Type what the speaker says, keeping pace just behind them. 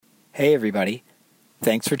Hey everybody,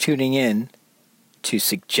 thanks for tuning in to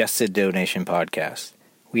Suggested Donation Podcast.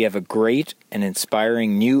 We have a great and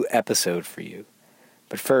inspiring new episode for you.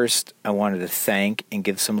 But first, I wanted to thank and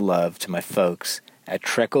give some love to my folks at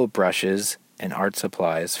Treco Brushes and Art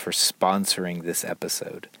Supplies for sponsoring this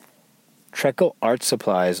episode. Treco Art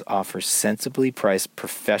Supplies offers sensibly priced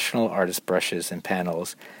professional artist brushes and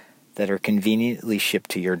panels that are conveniently shipped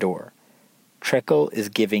to your door. Treco is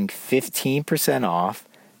giving 15% off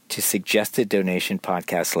to Suggested Donation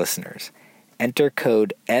Podcast listeners. Enter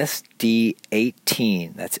code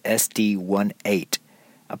SD18, that's SD18,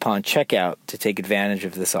 upon checkout to take advantage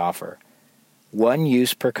of this offer. One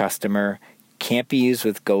use per customer, can't be used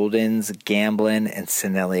with Golden's, Gamblin, and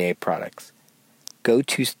Sennelier products. Go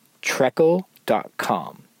to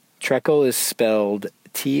Treco.com. Treco is spelled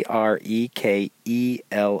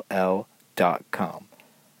TREKELL.com.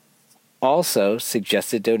 Also,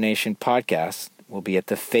 Suggested Donation Podcast will be at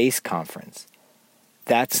the FACE Conference.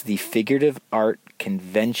 That's the Figurative Art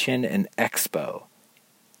Convention and Expo.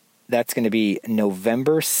 That's going to be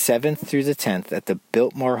November 7th through the 10th at the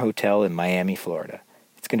Biltmore Hotel in Miami, Florida.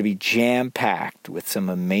 It's going to be jam-packed with some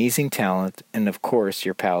amazing talent, and of course,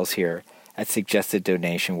 your pals here at Suggested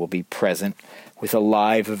Donation will be present with a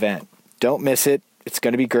live event. Don't miss it. It's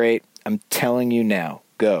going to be great. I'm telling you now.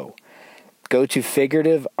 Go. Go to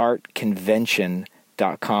figurativeartconvention.com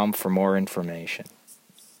for more information.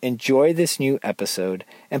 Enjoy this new episode,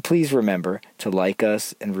 and please remember to like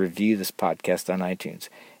us and review this podcast on iTunes.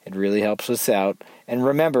 It really helps us out. And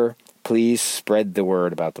remember, please spread the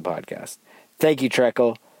word about the podcast. Thank you,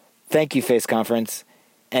 Treco. Thank you, Face Conference.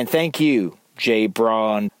 And thank you, Jay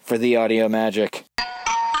Braun, for the audio magic.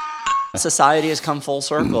 Society has come full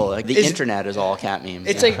circle. Like the internet is all cat memes.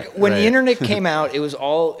 It's like when the internet came out, it was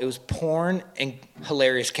porn and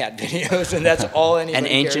hilarious cat videos, and that's all anybody And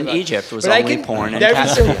ancient cared about. Egypt was only porn and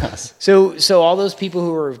cat videos. So all those people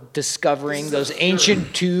who were discovering those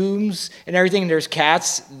ancient tombs and everything, and there's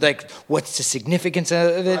cats, like, what's the significance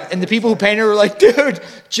of it? And the people who painted were like, dude,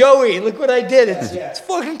 Joey, look what I did. It's a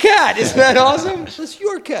fucking cat. Isn't that awesome? It's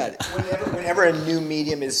your cat. Whenever a new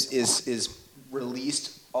medium is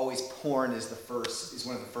released, always porn is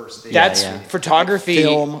one of the first things. That's photography,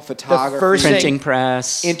 film, photography, the first printing thing,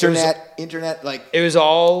 press, internet. Like it was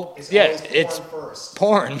all it's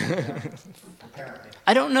porn. Apparently,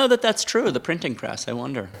 I don't know that that's true. The printing press, I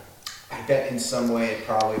wonder. I bet in some way it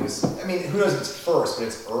probably was. I mean, who knows if it's first, but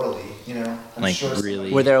it's early. You know, I'm sure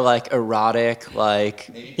really. Were there like erotic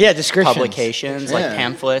descriptions, publications, like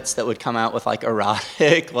pamphlets that would come out with like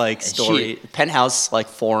erotic story? Penthouse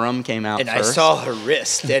forum came out and first. I saw her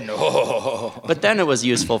wrist, and But then it was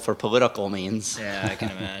useful for political means. Yeah, I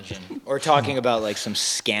can imagine. Or talking about some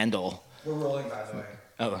scandal. We're rolling, by the way.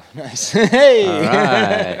 Oh, nice. Hey. All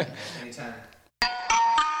right. Anytime.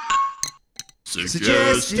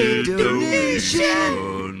 Suggested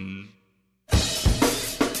donation.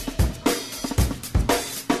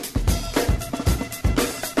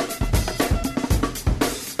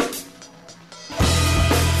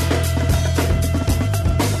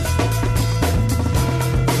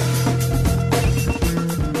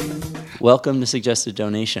 Welcome to Suggested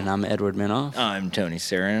Donation. I'm Edward Minoff. I'm Tony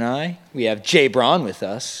Serenai. We have Jay Braun with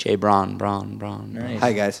us. Jay Braun. Nice.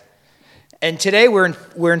 Hi guys. And today we're in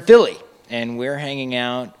Philly, and we're hanging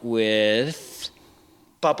out with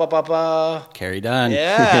Kerry Dunn.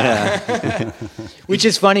 Yeah. Which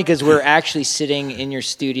is funny because we're actually sitting in your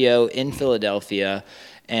studio in Philadelphia,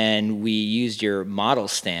 and we used your model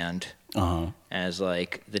stand as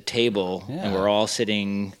the table, and we're all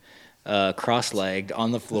sitting cross-legged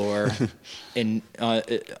on the floor in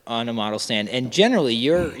on a model stand. And generally,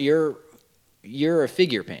 you're a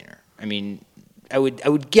figure painter. I mean, I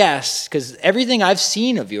would guess, because everything I've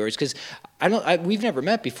seen of yours, because we've never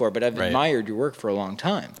met before, but I've admired your work for a long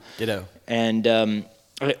time. Ditto. And I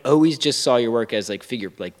always just saw your work as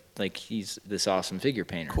figure, like he's this awesome figure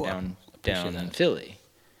painter down in Philly.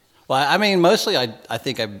 Well, I mean, mostly I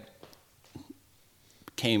think I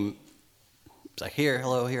came. It's like, here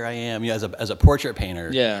I am, as a portrait painter.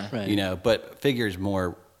 Yeah. Right. But figures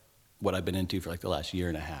more what I've been into for the last year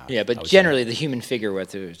and a half. Yeah, but generally the human figure,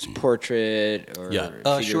 whether it's portrait or figure,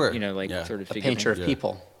 sure. Sort of A figure painter of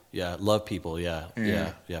people. Yeah, love people. Yeah,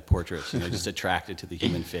 portraits. Just attracted to the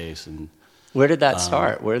human face. And Where did that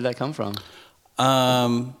start? Where did that come from?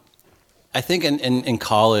 I think in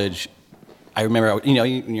college, I remember when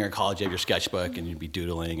you're in college, you have your sketchbook and you'd be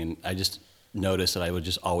doodling, and noticed that I would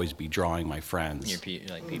just always be drawing my friends.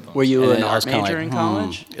 Like people. Were you And an then I was art kinda major like, in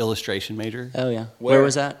college? Illustration major. Oh yeah. Where? Where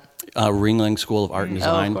was that? Ringling School of Art and Oh,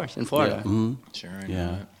 Design. of course, in Florida. Sure. I know Yeah.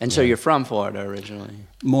 that. And so you're from Florida originally?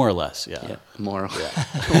 More or less, yeah. Yeah. More. What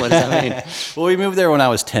does that mean? Well, we moved there when I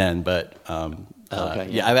was 10, but Okay,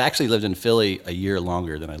 yeah, I've actually lived in Philly a year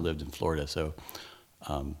longer than I lived in Florida. So,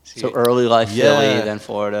 So early life Yeah. Philly, then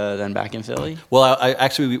Florida, then back in Philly? well, I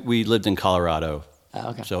actually we lived in Colorado. Oh,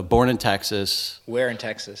 okay. So born in Texas. Where in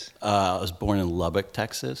Texas? I was born in Lubbock,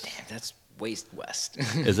 Texas. Damn, that's way west.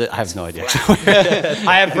 Is it? I have no idea.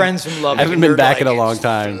 I have friends from Lubbock. I haven't and been they're back like, in a long "It's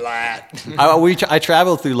time." flat." I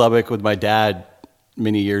traveled through Lubbock with my dad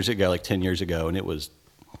many years ago, like 10 years ago, and it was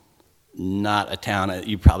not a town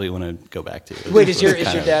you probably want to go back to. Wait, It is your was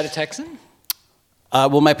kind of- dad a Texan?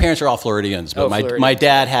 Well, my parents are all Floridians, but Oh, my Floridians.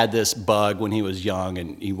 dad had this bug when he was young,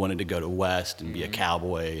 and he wanted to go to West and be a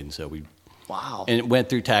cowboy, and so Wow. it went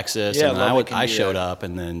through Texas, Yeah, and Lubbock can I do showed that. up,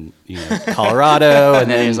 and then Colorado,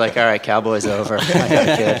 And then he was like, all right, Cowboys over. I got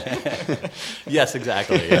a kid. yes,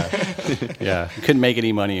 exactly, yeah, yeah. Couldn't make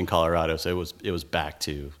any money in Colorado, so it was back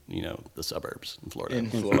to the suburbs in Florida. In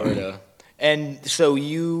Florida. And so were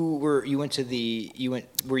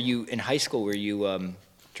you in high school, were you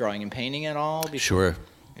drawing and painting at all? Sure.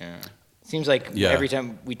 Yeah. Seems like Yeah. every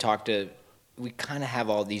time we talk we kind of have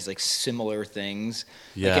all these like similar things.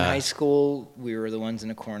 Like in Yeah. high school, we were the ones in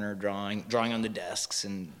the corner drawing on the desks,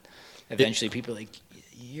 and eventually people are like,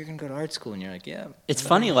 you're going to go to art school, and you're like, yeah. It's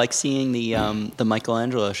funny, like seeing the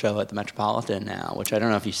Michelangelo show at the Metropolitan now, which I don't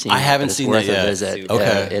know if you've seen. I haven't but it's seen worth that yet. A visit.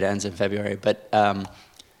 Okay. It ends in February, but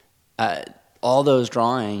all those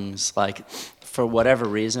drawings, like for whatever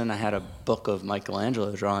reason, I had a book of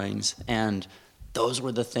Michelangelo drawings, and those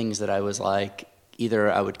were the things that I was like,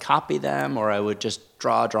 either I would copy them or I would just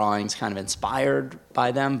draw drawings kind of inspired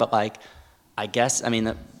by them. But like, I guess, I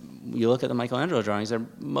mean, you look at the Michelangelo drawings, they're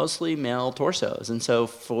mostly male torsos. And so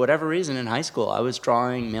for whatever reason in high school, I was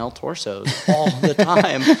drawing male torsos all the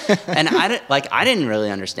time. And I didn't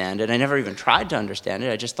really understand it. I never even tried to understand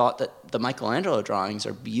it. I just thought that the Michelangelo drawings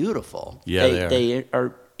are beautiful. Yeah, they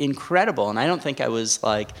are incredible. And I don't think I was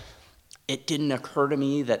like, it didn't occur to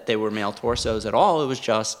me that they were male torsos at all. It was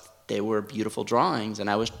just, they were beautiful drawings, and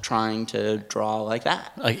I was trying to draw like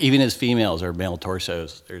that. Like even as females are male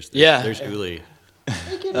torsos. There's Uli.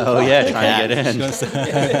 Oh yeah, trying to get in.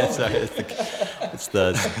 Sorry, it's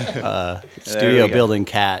the studio building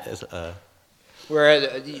cat.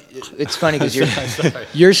 It's funny because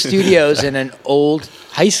your studio's in an old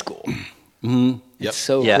high school. Yep. It's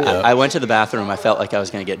so Yeah, cool. I went to the bathroom. I felt like I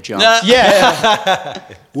was going to get jumped. Yeah.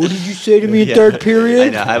 What did you say to me in third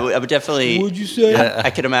period? I know. I would definitely. What'd you say?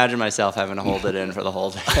 I could imagine myself having to hold it in for the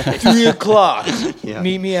whole day. 3 o'clock. Yeah.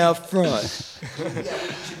 Meet me out front. Yeah, we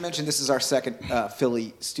should mention this is our second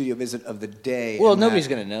Philly studio visit of the day. Well, and nobody's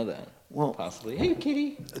that- going to know that. Well, Possibly. Hey,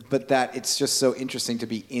 kitty. but that it's just so interesting to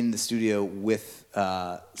be in the studio with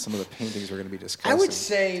some of the paintings we're going to be discussing. I would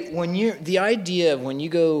say when you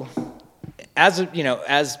go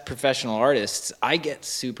as professional artists, I get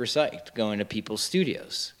super psyched going to people's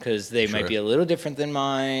studios because they might be a little different than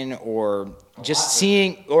mine, or just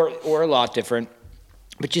seeing, or a lot different,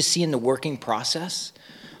 but just seeing the working process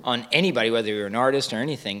on anybody, whether you're an artist or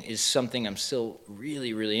anything, is something I'm still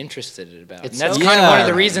really, really interested about. It's And that's so kind of one of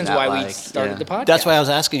the hard reasons that, why we like, started yeah. the podcast. That's why I was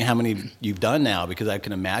asking how many you've done now, because I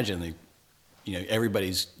can imagine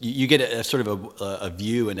everybody's. You get a sort of a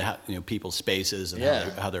view into how people's spaces and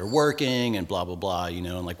how they're working and blah blah blah.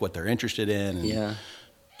 And like what they're interested in. And, Yeah.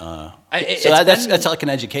 that's like an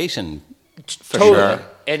education. Totally. sure.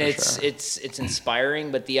 And For it's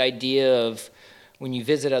inspiring, but the idea of when you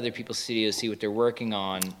visit other people's studios, see what they're working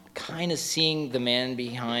on, kind of seeing the man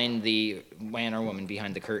or woman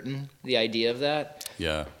behind the curtain, the idea of that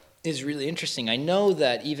Yeah. is really interesting. I know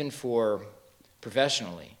that even for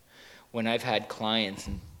professionally, when I've had clients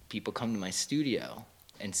and people come to my studio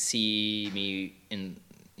and see me in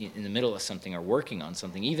the middle of something or working on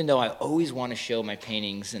something, even though I always want to show my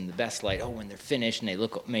paintings in the best light, when they're finished and they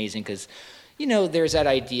look amazing, because, there's that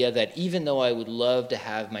idea that even though I would love to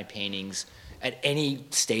have my paintings at any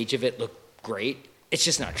stage of it look great, it's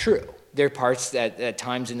just not true. There are parts that at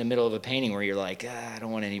times in the middle of a painting where you're like, I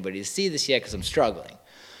don't want anybody to see this yet because I'm struggling.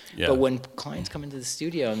 Yeah. But when clients come into the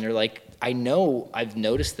studio and they're like, I've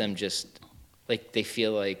noticed them just like they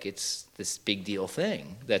feel like it's this big deal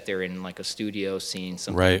thing that they're in like a studio seeing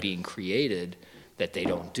something being created that they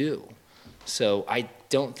don't do. So I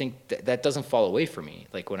don't think that doesn't fall away from me.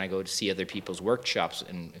 Like when I go to see other people's workshops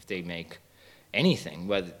and if they make anything,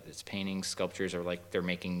 whether it's paintings, sculptures, or like they're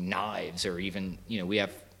making knives, or even we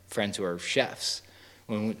have friends who are chefs.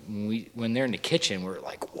 when they're in the kitchen, we're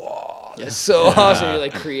like, whoa, that's so awesome. You're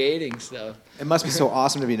like creating stuff. It must be so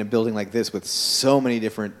awesome to be in a building like this with so many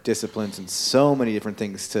different disciplines and so many different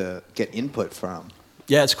things to get input from.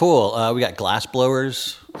 Yeah, it's cool. We got glass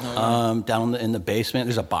blowers down in the basement.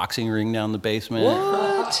 There's a boxing ring down in the basement.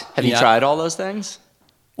 What? Have you tried all those things?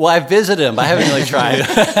 Well, I visited him, but I haven't really tried.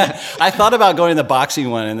 I thought about going to the boxing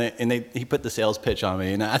one, and he put the sales pitch on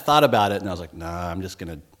me, and I thought about it, and I was like, nah, I'm just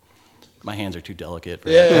gonna. My hands are too delicate for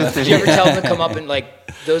that. Did you ever tell them to come up and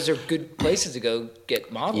those are good places to go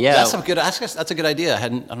get models? Yeah. That's a good idea. I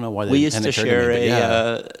don't know why We used hadn't to occurred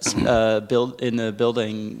share me, build in the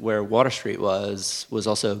building where Water Street was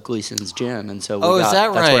also Gleason's gym, and so is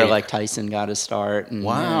that that's where right? Tyson got his start. And,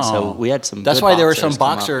 Wow. So we had some. That's good why there were some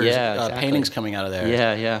boxers boxers paintings coming out of there.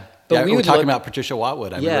 Yeah. But we were talking about Patricia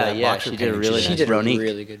Watwood. I remember that boxer she did a painting really She nice. did a Ronique.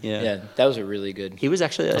 really good. Yeah. That was a really good. He was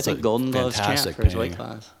actually, I That's think, a Golden Gloves champ fantastic for his weight painting.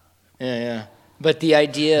 class. Yeah. But the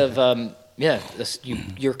idea of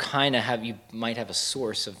you're kind of you might have a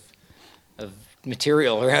source of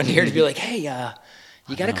material around here to be like, hey,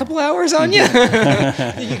 you got a couple hours on you? You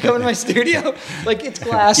can come in my studio? Like, it's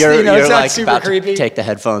glass, You're it's not like super about creepy. to take the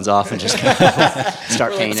headphones off and just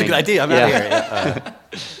start painting. That's a good idea. I'm out of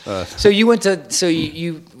here. So you went to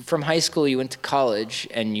you from high school you went to college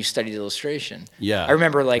and you studied illustration. Yeah. I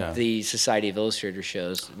remember the Society of Illustrators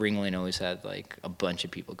shows. Ringling always had like a bunch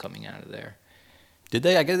of people coming out of there. Did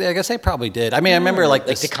they? I guess they probably did. I mean, I remember like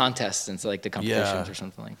the contests and like the competitions or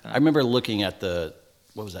something like that. I remember looking at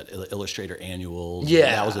what was that, Illustrator Annuals.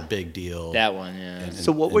 Yeah. That was a big deal. That one, yeah. And-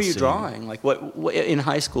 So what were you seeing- drawing? Like what in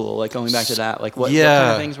high school? Like going back to that, like what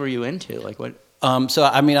kind of things were you into? Like what? So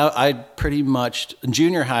I mean, I pretty much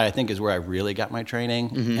junior high. I think is where I really got my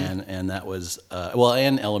training, and that was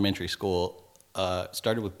and elementary school.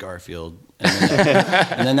 Started with Garfield,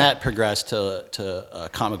 and then that progressed to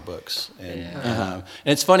comic books. And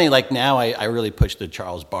it's funny, like now I really push the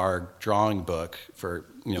Charles Barg drawing book for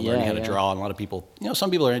learning how to draw. And a lot of people, some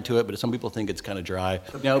people are into it, but some people think it's kind of dry.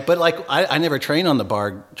 But like I never trained on the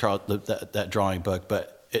Barg that drawing book,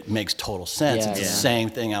 but it makes total sense. It's the same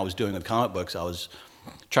thing I was doing with comic books. I was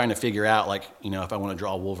trying to figure out if I want to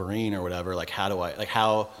draw Wolverine or whatever, like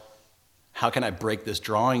how can I break this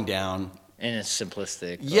drawing down. And it's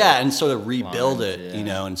simplistic. And sort of rebuild it,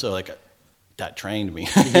 and so like that trained me.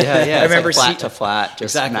 I remember like flat to flat,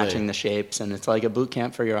 just Exactly. matching the shapes, and it's like a boot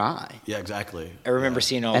camp for your eye. Yeah, exactly. I remember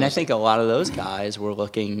seeing all And I those- think a lot of those guys were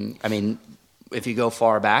looking. I mean, if you go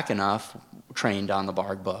far back enough, trained on the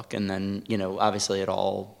Barg book, and then obviously it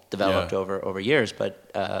all developed over years. But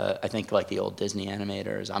I think like the old Disney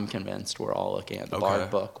animators, I'm convinced were all looking at the Barg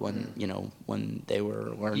book when they were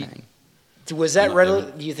learning. Was that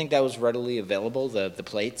readily? Do you think that was readily available? The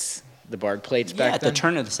plates, the Barg plates back at then. the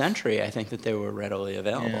turn of the century, I think that they were readily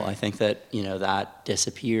available. Yeah. I think that that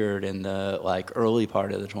disappeared in the early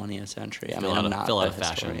part of the 20th century. I mean, I'm not fell out a of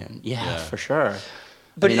fashion. historian. Yeah, for sure.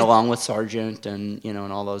 But But along with Sargent and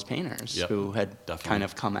and all those painters Yep, who had definitely. kind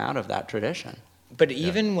of come out of that tradition. But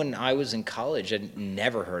even when I was in college, I'd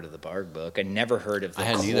never heard of the Barg book. I never heard of the I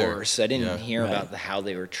hadn't either. course. I didn't hear about how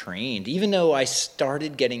they were trained. Even though I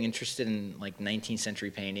started getting interested in like 19th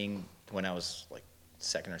century painting when I was like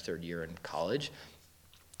second or third year in college.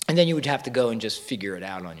 And then you would have to go and just figure it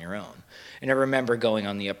out on your own. And I remember going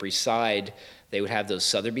on the Upper East Side, they would have those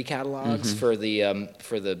Sotheby catalogs for the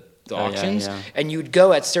auctions. yeah. And you'd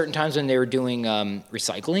go at certain times when they were doing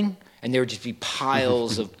recycling, and there would just be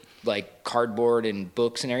piles of like cardboard and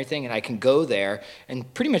books and everything, and I can go there and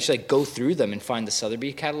pretty much like go through them and find the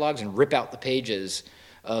Sotheby catalogs and rip out the pages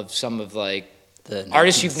of some of like The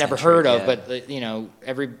artists you've 19th never century, heard of, yeah.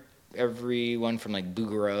 but everyone from like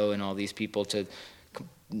Bouguereau and all these people to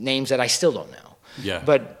names that I still don't know. Yeah.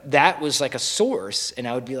 But that was like a source, and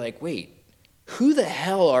I would be like, wait, who the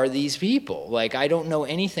hell are these people? Like, I don't know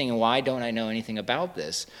anything, and why don't I know anything about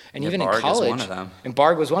this? And even Barg in is college, one of them. and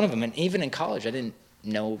Barg was one of them, and even in college, I didn't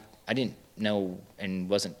know and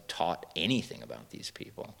wasn't taught anything about these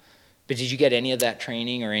people. But did you get any of that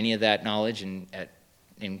training or any of that knowledge in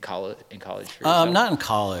college? For yourself? Not in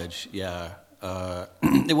college. Yeah,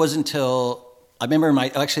 it wasn't until I remember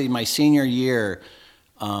my senior year.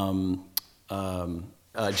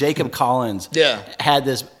 Jacob Collins had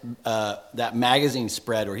this that magazine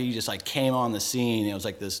spread where he just like came on the scene. It was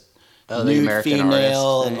like this the nude American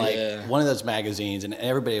female artist. and like one of those magazines, and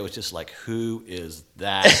everybody was just like, "Who is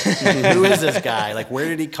that? Who is this guy? Like, where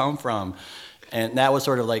did he come from?" And that was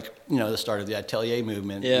sort of like the start of the atelier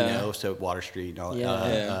movement. So Water Street and all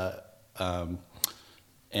that.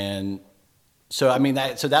 And so I mean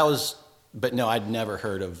that was, but no, I'd never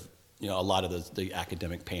heard of you know, a lot of the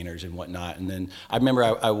academic painters and whatnot. And then I remember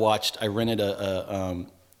I rented a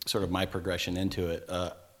sort of my progression into it.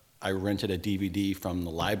 I rented a DVD from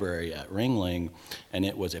the library at Ringling, and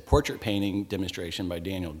it was a portrait painting demonstration by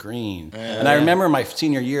Daniel Green. And I remember my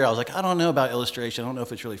senior year, I was like, I don't know about illustration. I don't know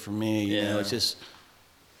if it's really for me. You know, it's just,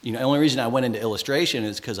 you know, the only reason I went into illustration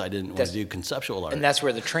is because I didn't want to do conceptual art. And that's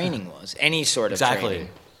where the training was. Any sort of training.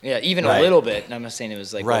 Yeah, even Right. a little bit. And I'm not saying it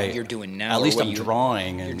was like Right. what you're doing now. At least what I'm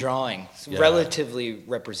drawing. You're And, drawing Yeah. relatively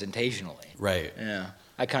representationally. right. Yeah,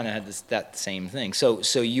 I kind of had that same thing. So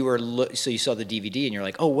you were so you saw the DVD and you're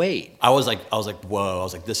like, oh wait, I was like, whoa. I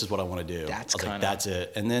was like, this is what I want to do. That's I was like, kinda- that's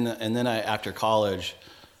it. And then I, after college,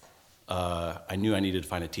 I knew I needed to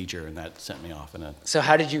find a teacher, and that sent me off in a So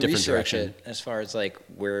how did you different research direction. it as far as like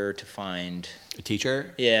where to find?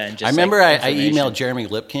 teacher. Yeah, and just I remember like, I information. emailed Jeremy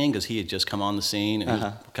Lipking because he had just come on the scene and he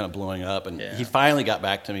was kind of blowing up, and he finally got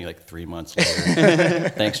back to me like 3 months later.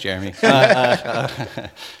 Thanks, Jeremy. But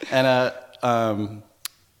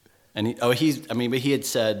he had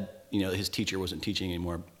said, you know, his teacher wasn't teaching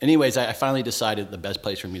anymore. Anyways, I finally decided the best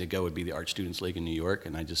place for me to go would be the Art Students League in New York,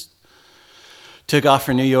 and I just took off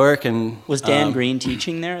for New York. And Was Dan Green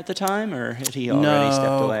teaching there at the time, or had he already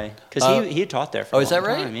stepped away? Because he had taught there for a long is that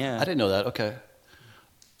right? time. Yeah. I didn't know that. Okay.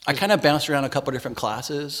 I kind of bounced around a couple different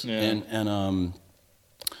classes, and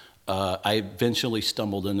I eventually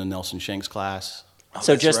stumbled into Nelson Shanks' class.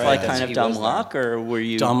 So just right. like That's- kind of he dumb was there. luck, or were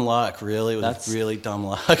you? Dumb luck, really. It was That's- really dumb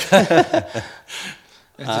luck.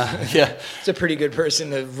 Yeah. It's a pretty good person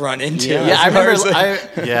to run into. Yeah, as I far remember.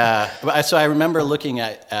 as, like- So I remember looking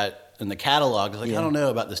at in the catalog, like, I don't know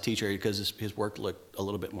about this teacher because his work looked a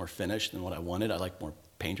little bit more finished than what I wanted. I like more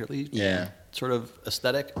painterly sort of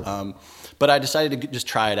aesthetic. But I decided to just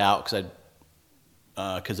try it out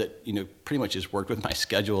because it, you know, pretty much just worked with my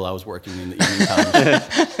schedule. I was working in the evening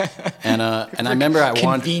times, and I remember I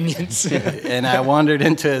wandered Convenience. and I wandered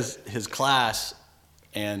into his class,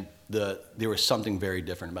 and there was something very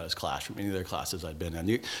different about his class from any other classes I'd been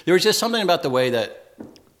in. There was just something about the way that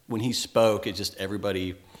when he spoke, it just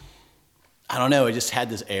everybody, I don't know, it just had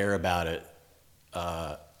this air about it.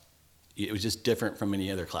 It was just different from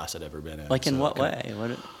any other class I'd ever been in. Like in So what kind way?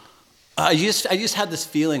 What? I just had this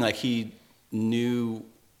feeling like he knew.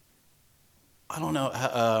 I don't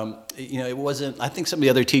know. You know, it wasn't. I think some of the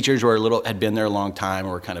other teachers had been there a long time,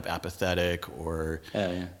 or were kind of apathetic, or.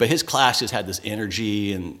 But his class just had this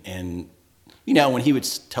energy, and you know, when he would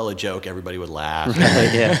tell a joke, everybody would laugh.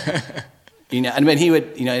 Yeah. You know, I mean, he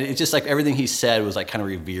would. You know, it's just like everything he said was like kind of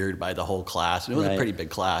revered by the whole class. And it was a pretty big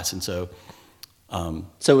class, and so.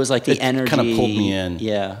 So it was like the It energy kinda pulled me in.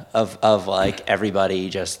 Yeah, of like everybody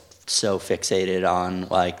just so fixated on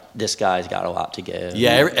like this guy's got a lot to give.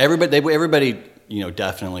 Yeah, everybody, you know,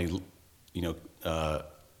 definitely, you know.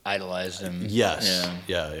 Idolized him. Yes.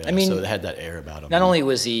 Yeah. I mean, so it had that air about him. Not only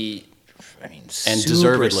was he, I mean, And super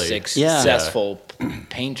deservedly. successful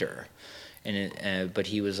painter, but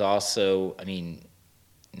he was also, I mean,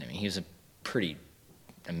 he was a pretty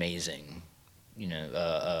amazing, you know,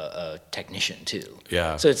 a technician too.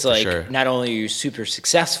 Yeah, So it's for like sure. not only are you super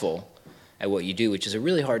successful at what you do, which is a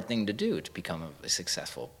really hard thing to do to become a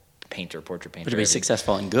successful painter, portrait painter, But to be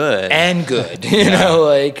successful and good. and good, you know,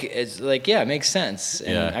 like it's like it makes sense.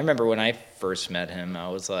 And Yeah. I remember when I first met him, I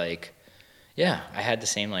was like, I had the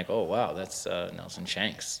same like, oh wow, that's Nelson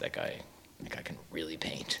Shanks. That guy can really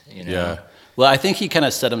paint, you know. Yeah. Well, I think he kind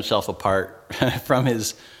of set himself apart from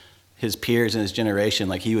his peers in his generation.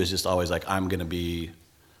 Like he was just always like, I'm going to be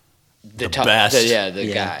the best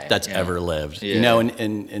guy that's yeah. ever lived. Yeah. You know,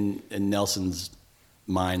 in Nelson's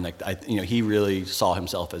mind, like he really saw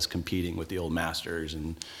himself as competing with the old masters,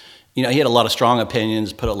 and you know, he had a lot of strong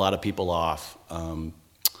opinions, put a lot of people off.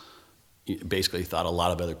 He basically thought a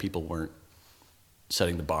lot of other people weren't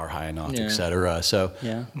setting the bar high enough, et cetera. So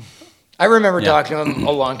Yeah. I remember talking to him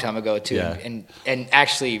a long time ago too, Yeah. and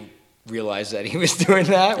actually realized that he was doing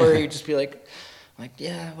that, where he'd just be like,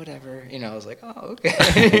 yeah, whatever, you know. I was like, oh,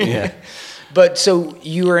 okay. Yeah. But so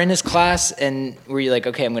you were in his class, and were you like,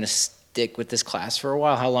 okay, I'm going to stick with this class for a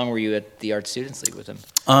while? How long were you at the Art Students League with him?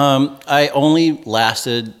 I only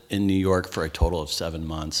lasted in New York for a total of 7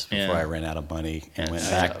 months before Yeah. I ran out of money and went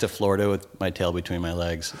back to Florida with my tail between my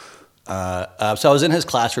legs. So I was in his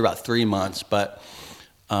class for about 3 months, but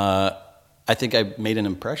I think I made an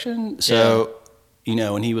impression. So, you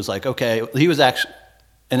know, and he was like, okay, he was actually,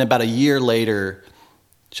 and about a year later,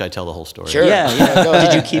 should I tell the whole story? Sure. Yeah. Go Did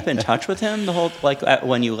ahead. you keep in touch with him the whole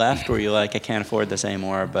when you left? Were you like, I can't afford this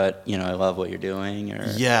anymore, but you know, I love what you're doing? Or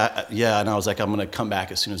Yeah. And I was like, I'm going to come back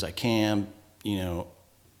as soon as I can, you know.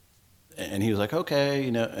 And he was like, okay,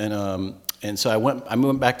 you know. And so I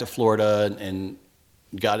went back to Florida and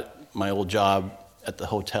my old job at the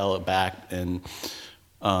hotel back, and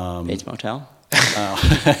Bates Motel.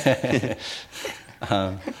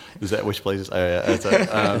 Is that which place?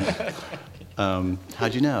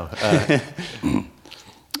 How'd you know?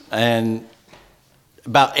 And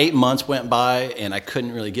about 8 months went by, and I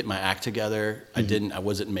couldn't really get my act together. I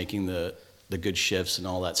wasn't making the good shifts and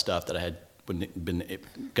all that stuff that I had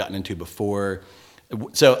gotten into before.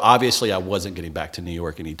 So obviously I wasn't getting back to New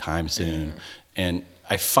York anytime soon. And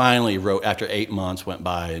I finally wrote, after 8 months went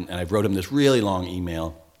by, and I wrote him this really long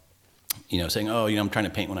email, saying, I'm trying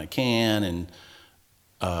to paint when I can, and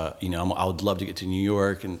I would love to get to New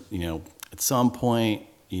York, and at some point,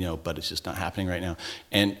 but it's just not happening right now.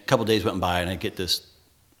 And a couple of days went by, and I get this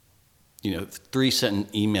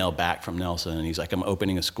 3-sentence email back from Nelson, and he's like, I'm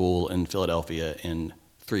opening a school in Philadelphia in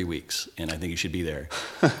 3 weeks, and I think you should be there.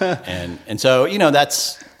 and so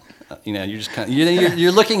that's you're just kind of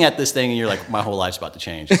you're looking at this thing, and you're like, my whole life's about to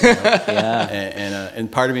change. Yeah. And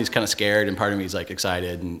part of me is kind of scared, and part of me is like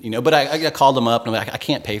excited, and but I called him up, and I'm like, I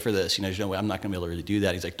can't pay for this. There's no way, I'm not going to be able to really do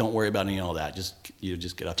that. He's like, don't worry about any of all that. Just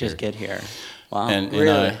get up here. Just get here. Wow. And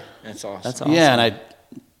really? That's awesome. That's awesome. Yeah, and I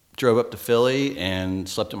drove up to Philly and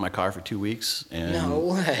slept in my car for 2 weeks. And, no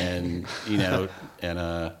way. And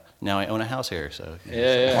now I own a house here. So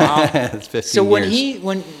yeah. Wow. It's 15 so when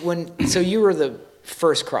years. So you were the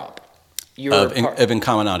first crop. You were of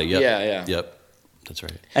Incamminati. Yep. Yeah. Yep. That's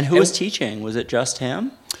right. And who was teaching? Was it just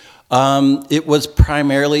him? It was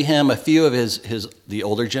primarily him. A few of the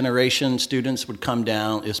older generation students would come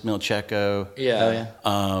down. Ismail Checo. Yeah.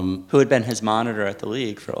 Who had been his monitor at the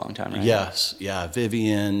league for a long time, right? Yes. Yeah.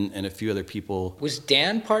 Vivian and a few other people. Was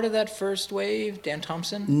Dan part of that first wave? Dan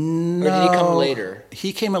Thompson? No. Or did he come later?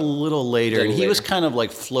 He came a little later, and he was kind of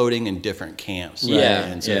like floating in different camps. Right? Yeah.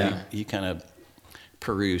 And so he kind of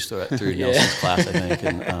perused through Nelson's class, I think.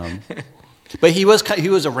 And, but he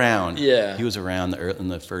was around. Yeah. He was around in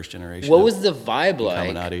the first generation. What was the vibe like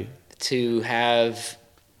Incamminati. To have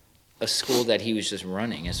a school that he was just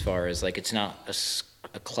running, as far as like, it's not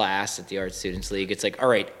a class at the Art Students League. It's like, all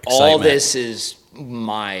right, all this is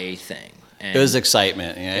my thing. And it was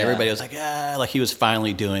excitement. Everybody was like, yeah, like he was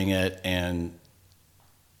finally doing it. And,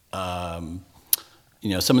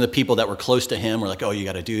 some of the people that were close to him were like, oh, you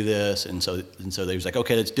got to do this. And so they was like,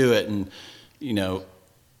 okay, let's do it. And,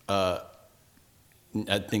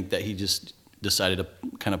 I think that he just decided to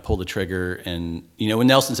kind of pull the trigger. And, when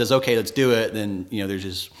Nelson says, okay, let's do it, then, there's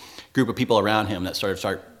this group of people around him that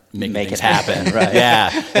start making things happen. Right.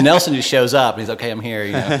 Yeah. And Nelson just shows up, and he's okay, I'm here,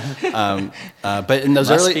 But in those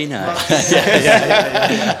Must be nice.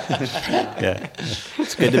 Yeah.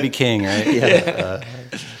 It's good to be king, right? Yeah.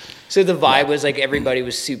 So the vibe was like everybody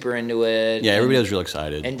was super into it. Yeah, everybody was real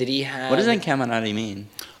excited. And did he have... What does Incamminati mean?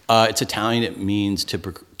 It's Italian. It means to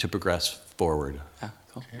progress forward. Oh,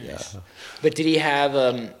 cool. Yeah. But did he have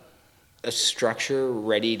a structure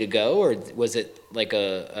ready to go, or was it like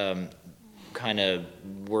a kind of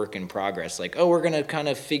work in progress? Like, oh, we're going to kind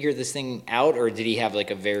of figure this thing out, or did he have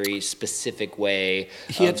like a very specific way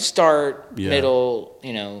of start, middle,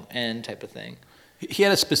 end type of thing? He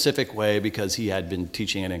had a specific way because he had been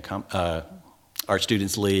teaching at Art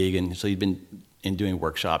Students League, and so he'd been doing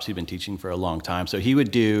workshops. He'd been teaching for a long time. So he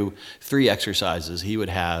would do 3 exercises. He would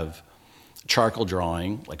have charcoal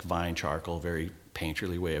drawing, like vine charcoal, very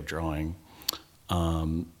painterly way of drawing,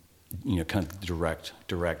 kind of direct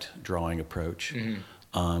drawing approach.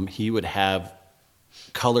 Mm-hmm. He would have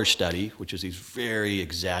color study, which is these very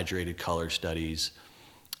exaggerated color studies,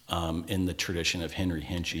 in the tradition of Henry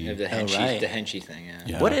Henchy. The Henchy thing,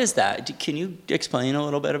 yeah. What is that? Can you explain a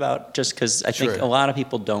little bit about, just because I think a lot of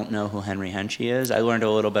people don't know who Henry Henchy is. I learned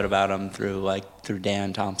a little bit about him through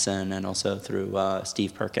Dan Thompson and also through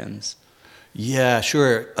Steve Perkins. Yeah,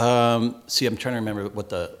 sure. See, I'm trying to remember what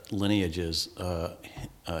the lineage is.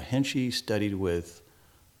 Henchy studied with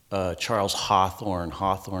Charles Hawthorne.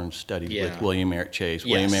 Hawthorne studied with William Merritt Chase.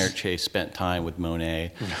 Yes. William Merritt Chase spent time with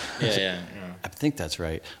Monet. Yeah. I think that's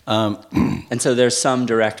right. And so there's some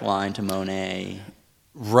direct line to Monet.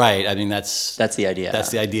 Right. I mean, that's the idea.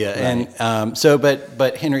 That's the idea. Right. And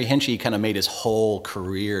but Henry Henchy kind of made his whole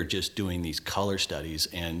career just doing these color studies.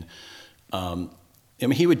 And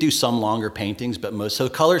he would do some longer paintings, but so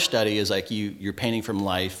color study is like you're painting from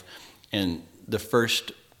life, and the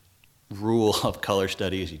first rule of color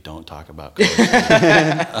study is you don't talk about color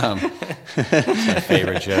study. It's my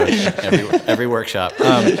favorite joke every workshop.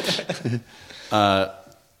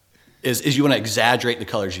 Is you want to exaggerate the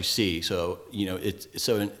colors you see. So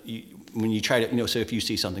when you try to so if you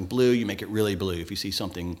see something blue, you make it really blue. If you see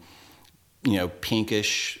something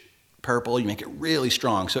pinkish purple, you make it really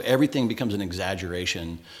strong. So everything becomes an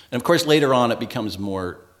exaggeration, and of course later on it becomes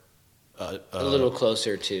more a little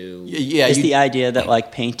closer to. Yeah, Is the idea that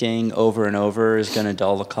like painting over and over is going to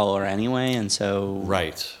dull the color anyway, and so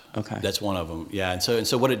right. Okay, that's one of them. Yeah, and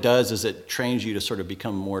so what it does is it trains you to sort of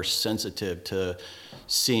become more sensitive to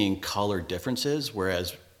seeing color differences,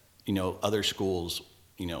 whereas other schools,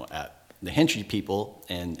 at the Henshy people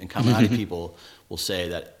and Incamminati people will say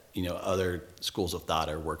that other schools of thought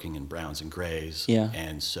are working in browns and grays. Yeah,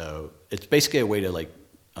 and so it's basically a way to like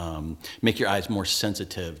make your eyes more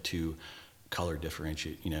sensitive to color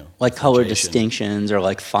differentiate, like color distinctions or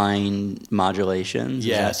like fine modulations.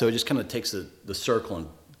 Yeah, so it just kind of takes the circle and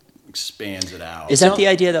expands it out. Is that the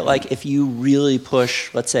idea that like if you really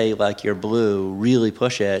push, let's say like your blue, really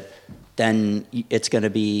push it, then it's going to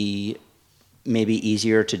be maybe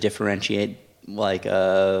easier to differentiate like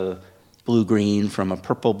a blue-green from a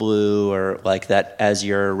purple-blue, or like that as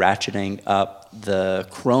you're ratcheting up the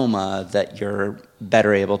chroma that you're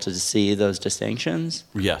better able to see those distinctions?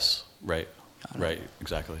 Yes, right,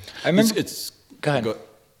 exactly. I remember. Go ahead.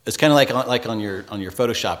 It's kind of like on your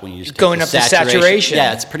Photoshop when you just going up to saturation.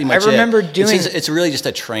 Yeah, it's pretty much. I remember doing. It's really just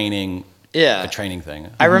a training. Yeah, a training thing.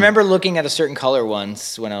 I remember looking at a certain color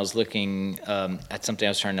once when I was looking at something I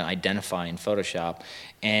was trying to identify in Photoshop,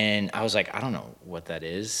 and I was like, I don't know what that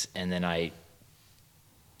is, and then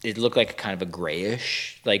it looked like kind of a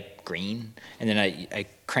grayish, like green, and then I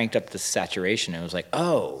cranked up the saturation, and I was like,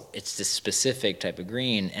 oh, it's this specific type of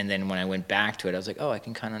green, and then when I went back to it, I was like, oh, I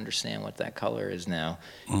can kind of understand what that color is now.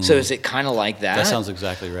 So is it kind of like that? That sounds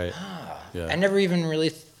exactly right. Yeah. I never even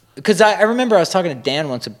really. Because I remember I was talking to Dan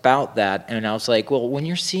once about that, and I was like, well, when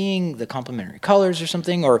you're seeing the complementary colors or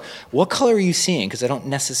something, or what color are you seeing? Because I don't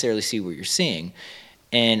necessarily see what you're seeing.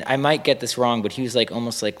 And I might get this wrong, but he was like,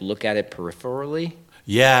 almost like look at it peripherally.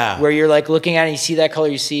 Yeah. Where you're like looking at it, and you see that color,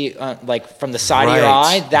 you see like from the side of your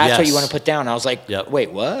eye, that's what you want to put down. I was like,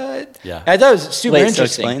 wait, what? Yeah. I thought it was super interesting.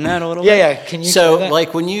 So explain that a little bit. Yeah. Can you? So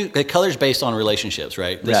like the color's based on relationships,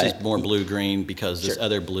 right? This is more blue-green because this Sure.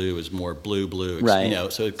 other blue is more blue-blue.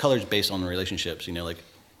 Right. So color's based on relationships.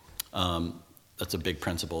 That's a big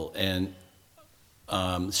principle. And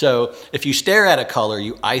so if you stare at a color,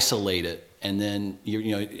 you isolate it, and then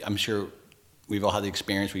I'm sure we've all had the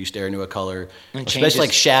experience where you stare into a color, especially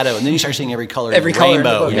like shadow, and then you start seeing every color in the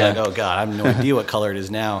rainbow. You're like, oh God, I have no idea what color it is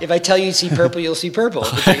now. If I tell you see purple, you'll see purple.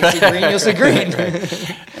 If I tell you see green, you'll see green.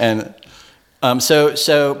 And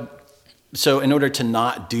so in order to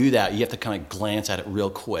not do that, you have to kind of glance at it real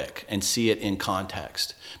quick and see it in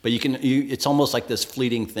context. But it's almost like this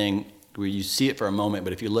fleeting thing where you see it for a moment,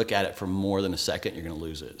 but if you look at it for more than a second, you're going to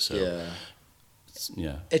lose it. So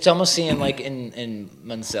it's almost seeing like in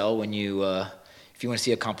Munsell when you. If you want to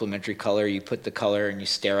see a complementary color, you put the color and you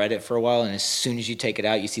stare at it for a while, and as soon as you take it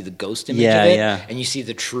out, you see the ghost image of it, and you see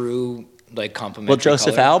the true like complementary. Well,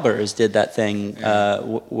 Joseph color. Albers did that thing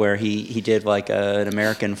where he did like an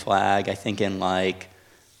American flag, I think in like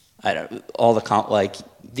all the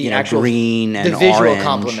actual green and the visual orange,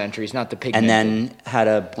 complementaries, not the pigment. and then had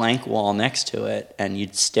a blank wall next to it, and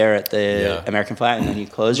you'd stare at the American flag, and then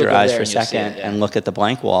you'd close your eyes for a second and look at the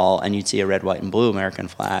blank wall, and you'd see a red, white, and blue American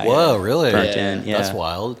flag. Whoa, really? Burnt in. Yeah. That's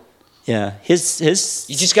wild. Yeah, his.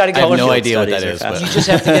 You just got to get. I have no idea what that is. But.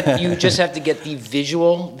 You just have to get the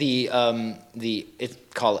visual, it's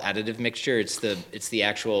called additive mixture. It's the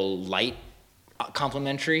actual light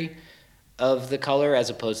complementary of the color as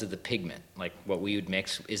opposed to the pigment. Like what we would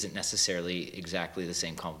mix isn't necessarily exactly the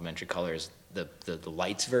same complementary color as the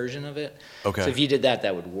lights version of it. Okay. So if you did that,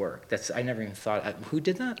 that would work. I never even thought. Who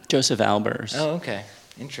did that? Joseph Albers. Oh, okay,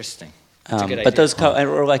 interesting. That's a good but idea. those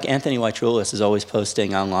or like Anthony Wytrulis is always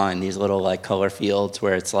posting online these little like color fields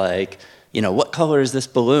where it's like, what color is this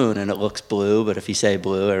balloon? And it looks blue, but if you say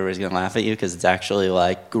blue, everybody's gonna laugh at you because it's actually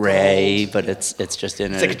like gray, but it's just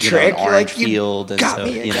in like a trick. An orange field. Got and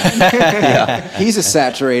so me. Yeah. He's a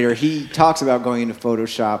saturator. He talks about going into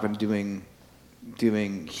Photoshop and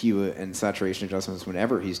doing hue and saturation adjustments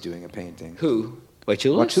whenever he's doing a painting. Who?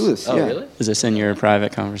 Wytrulis? Oh, yeah. Really? Is this in your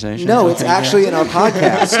private conversation? No, it's actually in our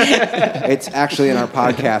podcast. It's actually in our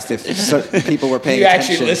podcast. If people were paying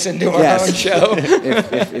attention. You actually listen to our own show.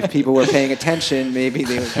 if people were paying attention, maybe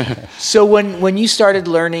they would. So when you started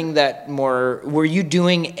learning that more, were you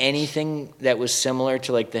doing anything that was similar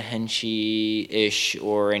to like the Henshy-ish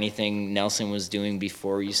or anything Nelson was doing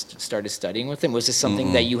before you started studying with him? Was this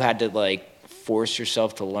something that you had to like force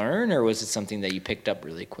yourself to learn, or was it something that you picked up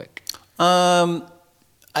really quick?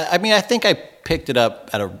 I think I picked it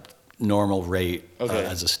up at a normal rate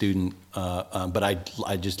as a student, but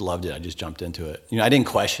I just loved it. I just jumped into it. I didn't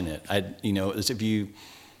question it. As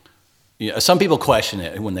if some people question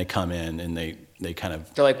it when they come in and they kind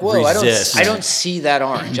of They're like, whoa, resist. I don't see that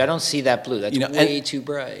orange. I don't see that blue. That's way too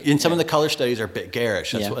bright. And some of the color studies are a bit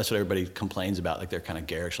garish. That's, Yeah. that's what everybody complains about. Like they're kind of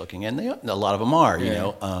garish looking, and a lot of them are.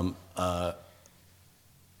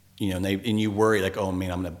 And you worry like, oh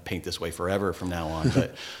man, I'm going to paint this way forever from now on.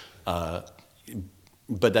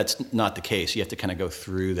 But that's not the case. You have to kind of go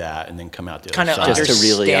through that and then come out the other Kind of side. Just to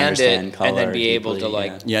really understand it, color and then be able deeply, to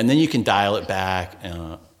like. yeah. And then you can dial it back.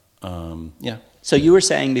 Yeah. So you were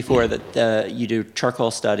saying before that you do charcoal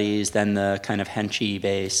studies, then the kind of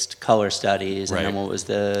Henchy-based color studies, and Right. then what was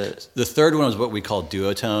the... The third one was what we call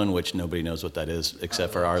duotone, which nobody knows what that is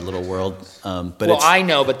except for our little world. But Well, it's, I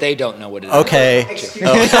know, but they don't know what it is. okay.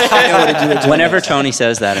 Whenever Tony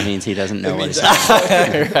says that, it means he doesn't know what he's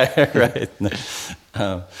saying. right.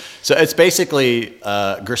 So it's basically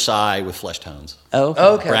grisaille with flesh tones.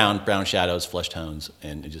 Oh, okay. Brown shadows, flesh tones,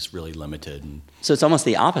 and it's just really limited. And So it's almost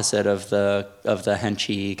the opposite of the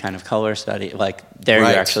Henchy kind of color study. Like there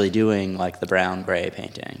Right. you're actually doing like the brown gray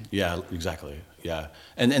painting. yeah, exactly. Yeah,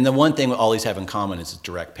 and the one thing all these have in common is it's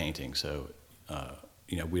direct painting. So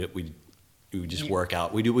we just work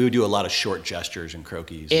out. We would do a lot of short gestures and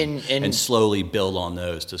croquis and slowly build on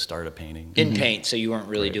those to start a painting. In paint, so you weren't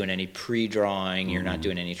really doing any pre-drawing, you're not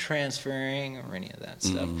doing any transferring or any of that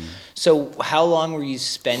stuff. So how long were you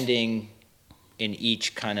spending in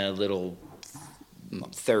each kind of little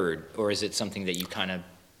third, or is it something that you kind of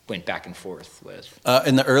went back and forth with?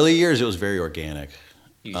 In the early years, it was very organic.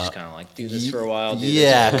 You just kind of like do this for a while,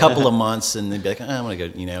 A couple of months, and they'd be like, I want to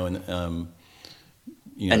go, and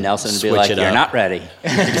And Nelson would be switch like, it "You're up." not ready."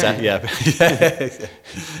 Exactly. Yeah.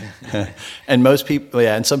 And most people,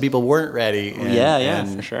 and some people weren't ready. And,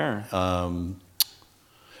 and, for sure.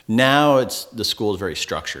 Now the school is very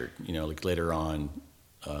structured. Like later on,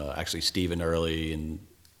 actually Stephen Early and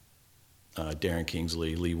Darren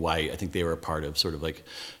Kingsley, Lee White, I think they were a part of sort of like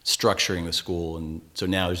structuring the school. And so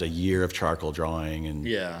now there's a year of charcoal drawing and,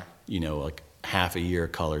 like half a year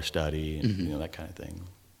of color study and, that kind of thing.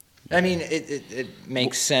 I mean, it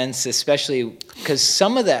makes sense, especially because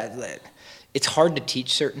some of that, it's hard to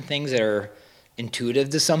teach certain things that are intuitive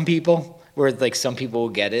to some people, where like some people will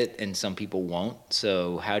get it and some people won't.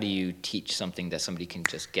 So how do you teach something that somebody can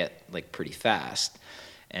just get like pretty fast?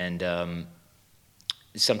 And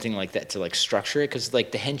something like that to like structure it, because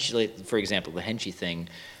like the Henchy, like, for example, the Henchy thing,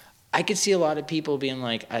 I could see a lot of people being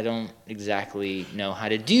like, I don't exactly know how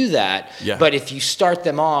to do that. Yeah. But if you start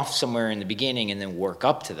them off somewhere in the beginning and then work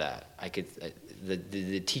up to that,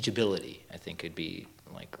 the teachability, I think, could be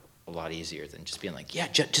like a lot easier than just being like,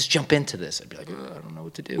 just jump into this. I'd be like, I don't know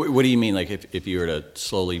what to do. What do you mean, like if you were to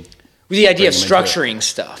slowly... With the idea of bring them into structuring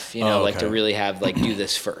stuff, like to okay. really have like do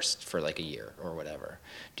this first for like a year or whatever.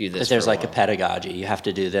 Do this. But there's for like a while. pedagogy. You have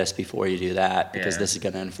to do this before you do that because Yeah. this is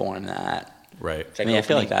going to inform that. Right. It's like I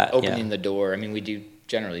feel like that. Opening yeah. the door. I mean, we do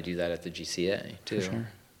generally do that at the GCA too. sure.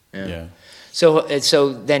 Yeah.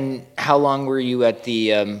 So then, how long were you at the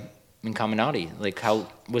Incamminati? Like, how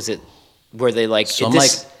was it? Were they like? So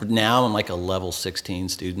now I'm like a level 16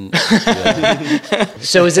 student.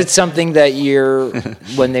 So is it something that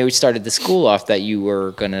when they started the school off, that you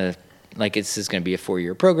were gonna like, is this gonna be a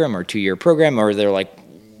 4-year program or 2-year program, or they're like,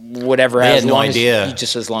 whatever? They as had no long idea.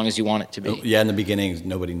 just as long as you want it to be. Yeah, in the beginning,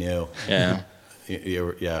 nobody knew. Yeah.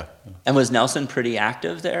 Yeah. And was Nelson pretty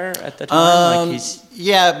active there at the time?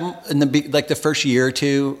 Yeah, in the first year or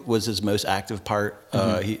two was his most active part.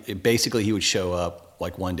 He would show up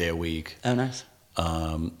like one day a week. Oh, nice.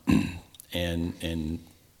 And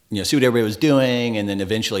see what everybody was doing, and then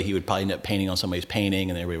eventually he would probably end up painting on somebody's painting,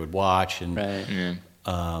 and everybody would watch. And Right.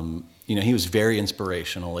 Yeah. he was very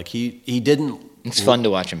inspirational. Like he didn't. It's fun to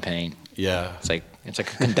watch him paint. Yeah. It's like a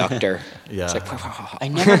conductor. Yeah. It's like, I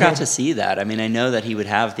never got to see that. I mean, I know that he would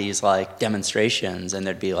have these like demonstrations, and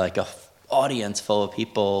there'd be like a audience full of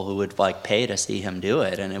people who would like pay to see him do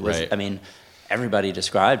it, and it was. Right. I mean, everybody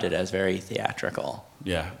described it as very theatrical.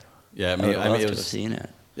 Yeah. I I mean, would love it to was. have seen it.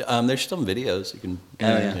 There's some videos you can. Oh,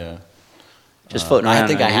 yeah. Yeah. Just floating around. I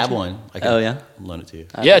think on I have YouTube. one. I can Oh, yeah? loan it to you.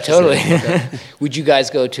 yeah, totally. Would you guys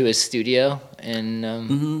go to his studio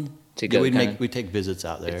and to go? We'd take visits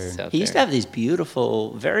out there. He used to have these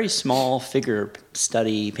beautiful, very small figure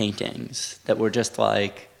study paintings that were just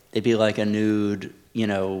like, they'd be like a nude,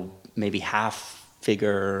 maybe half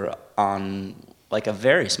figure on like a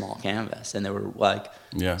very small canvas. And they were like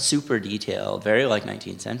super detailed, very like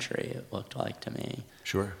 19th century, it looked like to me.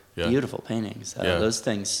 Sure. Yeah. Beautiful paintings. Yeah. Those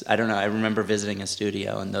things, I don't know, I remember visiting a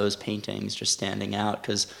studio and those paintings just standing out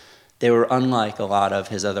because they were unlike a lot of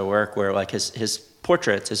his other work where like his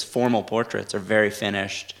portraits, his formal portraits are very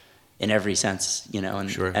finished in every sense,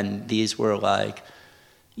 and, Sure. and these were like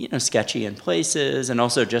sketchy in places, and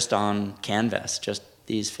also just on canvas, just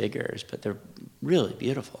these figures, but they're really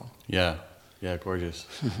beautiful. Yeah, gorgeous.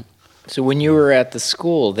 So when you were at the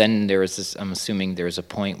school, then there was this, I'm assuming there was a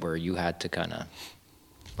point where you had to kind of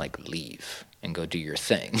like leave and go do your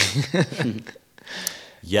thing.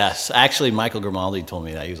 Yes, actually, Michael Grimaldi told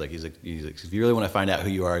me that. He was like, if you really want to find out who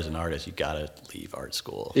you are as an artist, you got to leave art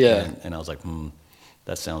school. Yeah. And I was like,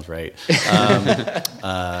 that sounds right.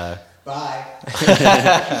 Bye.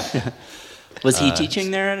 Was he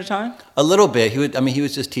teaching there at a time? A little bit. He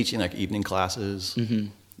was just teaching like evening classes. Mm-hmm.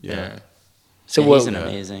 Yeah. So he's an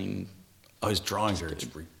amazing. Oh, his drawings are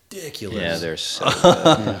ridiculous. Yeah, they're so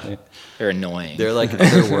good. They're annoying. They're like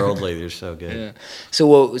otherworldly. They're so good. Yeah.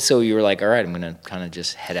 So you were like, all right, I'm gonna kind of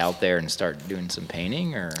just head out there and start doing some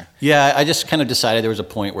painting, or? Yeah, I just kind of decided there was a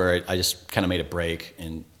point where I just kind of made a break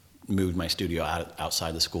and moved my studio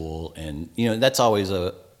outside the school, and that's always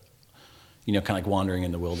a kind of like wandering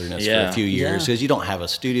in the wilderness for a few years because you don't have a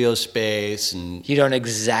studio space and you don't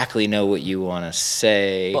exactly know what you want to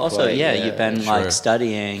say. But also, you've been Sure. like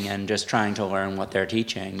studying and just trying to learn what they're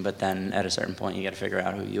teaching, but then at a certain point you got to figure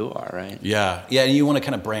out who you are, right? Yeah, and you want to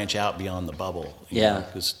kind of branch out beyond the bubble. Yeah.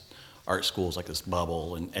 Because art school is like this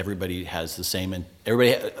bubble, and everybody has the same, and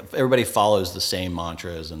everybody follows the same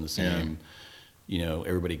mantras and the same,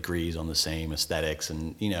 everybody agrees on the same aesthetics,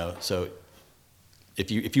 and so. If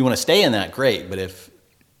you want to stay in that, great. But if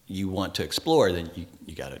you want to explore, then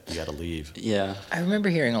you gotta leave. Yeah. I remember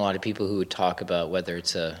hearing a lot of people who would talk about whether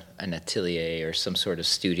it's an atelier or some sort of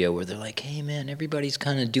studio where they're like, hey man, everybody's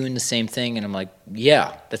kind of doing the same thing, and I'm like,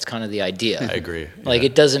 yeah, that's kind of the idea. I agree. Like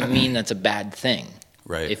it doesn't mean that's a bad thing.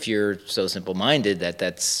 Right. If you're so simple-minded that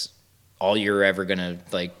that's all you're ever gonna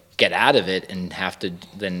like get out of it and have to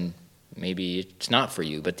then. Maybe it's not for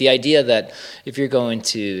you. But the idea that if you're going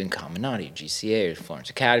to Incamminati, GCA, or Florence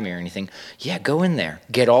Academy or anything, go in there.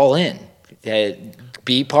 Get all in.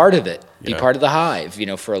 Be part of it. Be part of the hive,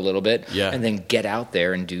 for a little bit. Yeah. And then get out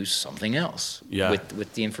there and do something else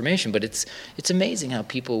with the information. But it's amazing how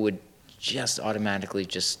people would just automatically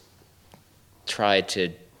just try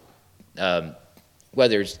to,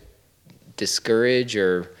 whether it's discourage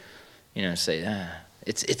or, say,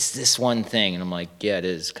 It's this one thing, and I'm like, yeah, it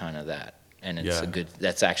is kind of that, and it's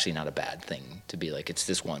that's actually not a bad thing to be like, it's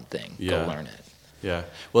this one thing, go learn it. Yeah,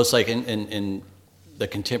 well, it's like in the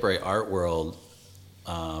contemporary art world,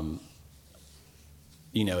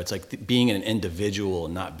 it's like being an individual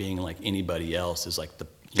and not being like anybody else is like the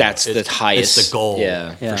highest. It's the goal,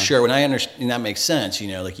 for sure. When I understand, that makes sense.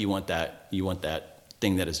 Like you want that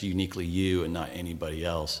thing that is uniquely you and not anybody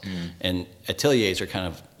else. And ateliers are kind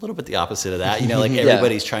of a little bit the opposite of that. Like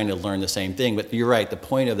everybody's trying to learn the same thing. But you're right. The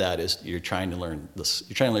point of that is you're trying to learn this.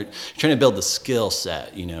 You're trying to build the skill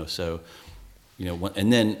set. So,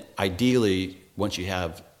 and then ideally, once you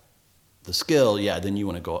have the skill, then you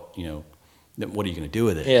want to go. Then what are you going to do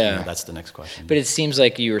with it? Yeah, that's the next question. But it seems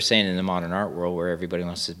like you were saying in the modern art world where everybody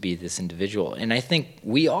wants to be this individual, and I think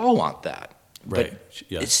we all want that. Right.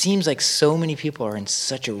 But it seems like so many people are in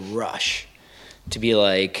such a rush to be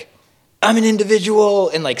like, I'm an individual,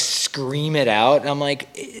 and like scream it out. And I'm like,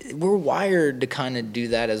 we're wired to kind of do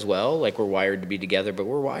that as well. Like we're wired to be together, but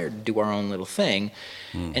we're wired to do our own little thing.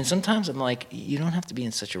 And sometimes I'm like, you don't have to be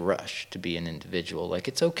in such a rush to be an individual. Like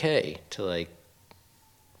it's okay to like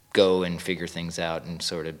go and figure things out and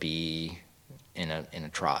sort of be in a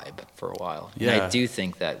tribe for a while. Yeah. And I do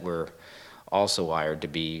think that we're also wired to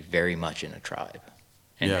be very much in a tribe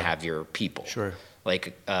and have your people. Sure.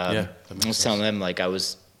 Like I was telling them, like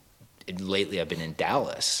lately I've been in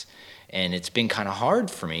Dallas, and it's been kind of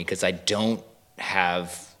hard for me because I don't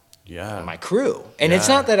have my crew. And it's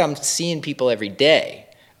not that I'm seeing people every day.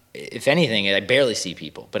 If anything, I barely see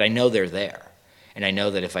people, but I know they're there. And I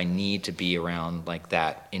know that if I need to be around like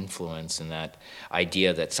that influence and that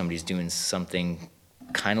idea that somebody's doing something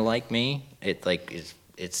kind of like me,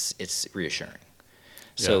 it's reassuring.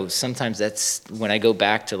 So sometimes that's when I go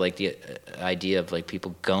back to like the idea of like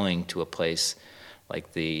people going to a place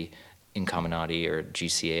like the Incamminati or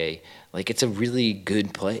GCA, like it's a really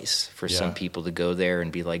good place for some people to go there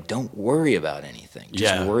and be like, don't worry about anything.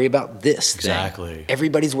 Just worry about this exactly. thing.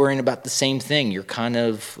 Everybody's worrying about the same thing. You're kind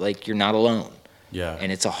of like, you're not alone. Yeah.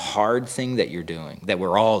 And it's a hard thing that you're doing, that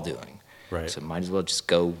we're all doing. Right. So might as well just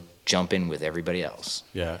go jump in with everybody else.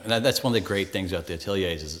 Yeah, and that's one of the great things about the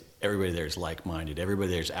ateliers is everybody there is like-minded. Everybody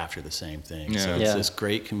there is after the same thing. So it's this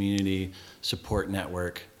great community support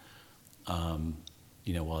network.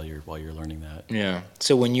 While you're learning that. Yeah.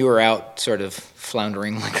 So when you were out, sort of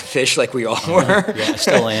floundering like a fish, like we all were. Yeah, I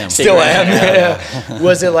still am. Still am. Yeah.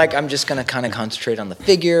 Was it like I'm just gonna kind of concentrate on the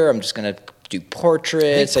figure? I'm just gonna do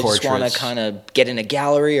portraits. I just want to portraits. kind of get in a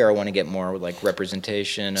gallery, or I want to get more like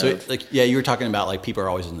representation. So, of, like, yeah, you were talking about like people are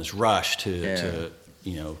always in this rush to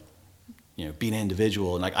be an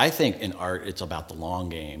individual, and like I think in art it's about the long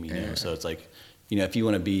game, you know. So it's like, if you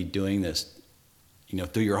want to be doing this,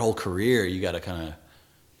 through your whole career, you got to kind of,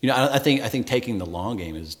 I think taking the long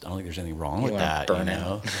game is. I don't think there's anything wrong with that. Burn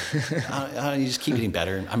out. You just keep getting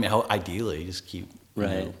better. I mean, ideally, you just keep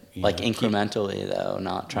like incrementally though,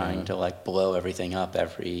 not trying to like blow everything up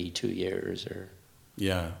every 2 years or.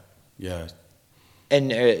 Yeah.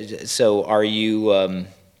 And so, are you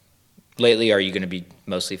lately? Are you going to be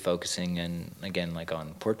mostly focusing in again like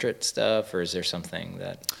on portrait stuff, or is there something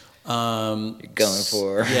that you're going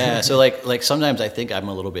for? Yeah. So like sometimes I think I'm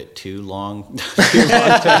a little bit too long.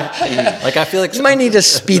 Like I feel like You might need to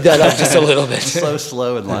speed that up just a little bit. so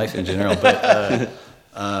slow in life in general, but.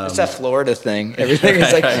 It's that Florida thing. Everything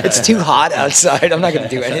is like, it's too hot outside. I'm not going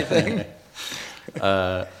to do anything.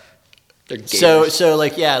 So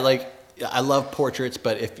like, yeah, like I love portraits,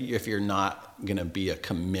 but if you're not going to be a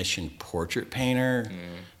commissioned portrait painter,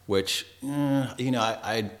 which,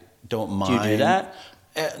 I don't mind. Do you do that?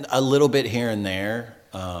 A little bit here and there.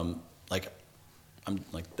 Like, I'm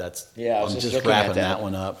like, that's, Yeah, I'm just looking at wrapping that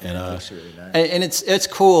one up. Yeah, it looks really nice. And it's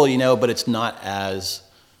cool, but it's not as,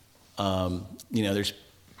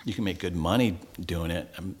 you can make good money doing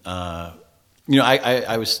it. I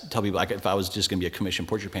always tell people, if I was just going to be a commissioned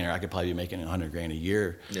portrait painter, I could probably be making $100,000 a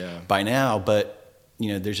year by now. But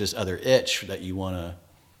there's this other itch that you want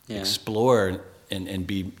to explore and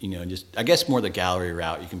be, just I guess more the gallery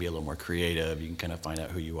route. You can be a little more creative. You can kind of find out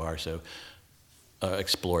who you are. So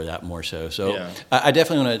explore that more. So I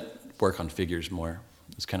definitely want to work on figures more.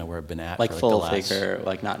 It's kind of where I've been at. Like for full the last, figure,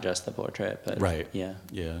 like not just the portrait, but right. Yeah.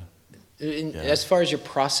 As far as your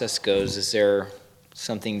process goes, is there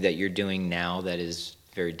something that you're doing now that is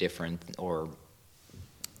very different or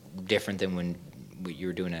different than when you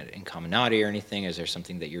were doing it in Incamminati or anything? Is there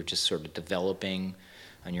something that you're just sort of developing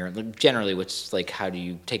on your own? Generally, how do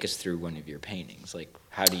you take us through one of your paintings? Like,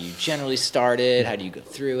 how do you generally start it? How do you go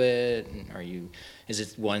through it? And is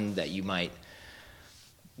it one that you might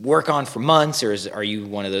work on for months, or are you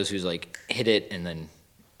one of those who's like hit it and then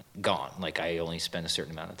gone? Like, I only spend a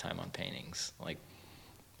certain amount of time on paintings, like,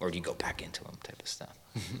 or do you go back into them type of stuff?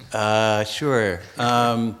 Sure.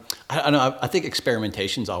 I don't know. I think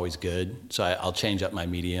experimentation's always good. So I'll change up my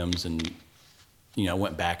mediums, and I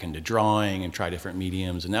went back into drawing and try different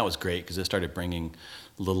mediums, and that was great because it started bringing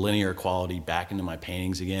the linear quality back into my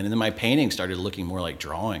paintings again. And then my paintings started looking more like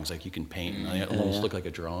drawings. Like you can paint, and they almost look like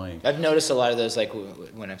a drawing. I've noticed a lot of those, like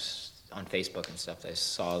when I've on Facebook and stuff, I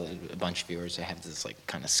saw a bunch of viewers that have this like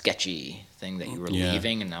kind of sketchy thing that you were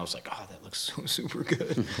leaving, and I was like, oh, that looks so super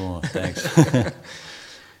good. Cool, thanks.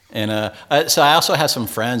 And so I also have some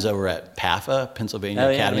friends over at PAFA, Pennsylvania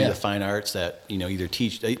Academy of the Fine Arts, that either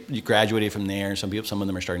teach. They graduated from there. Some of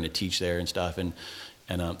them are starting to teach there and stuff. And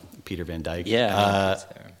Peter Van Dyke.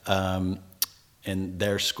 And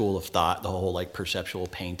their school of thought, the whole like perceptual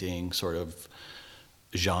painting sort of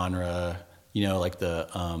genre. Like the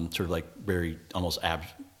sort of like very almost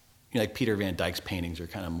like Peter Van Dyke's paintings are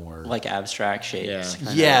kind of more like abstract shapes.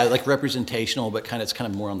 Yeah, like representational, but it's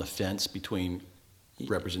kind of more on the fence between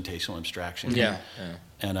representational and abstraction. Yeah.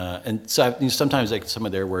 And so sometimes like some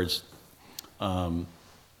of their words have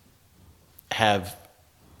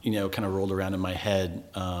kind of rolled around in my head.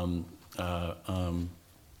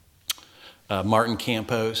 Martin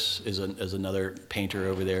Campos is another painter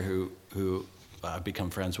over there who I've become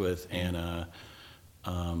friends with, and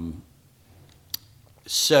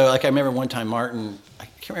so like I remember one time Martin, I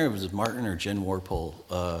can't remember if it was Martin or Jen Warple,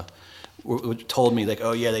 told me like,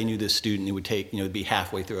 oh yeah, they knew this student who would take, would be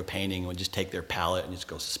halfway through a painting and would just take their palette and just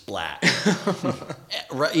go splat,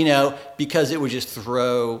 because it would just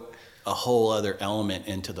throw a whole other element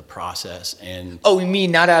into the process. And oh, you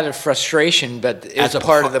mean not out of frustration, but as a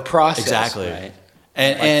part of the process? Exactly. Right.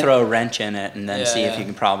 And throw a wrench in it and then see if you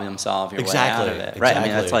can problem solve your way out of it. Right. I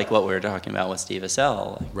mean, that's like what we were talking about with Steve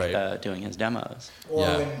Assell, doing his demos.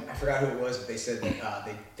 Well, I forgot who it was, but they said that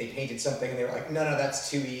they painted something and they were like, no, that's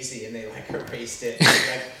too easy, and they like erased it.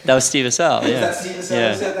 That was Steve Assell. Yeah. Was that Steve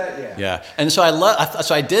Assell who said that? Yeah. And so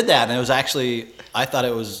I did that, and it was actually, I thought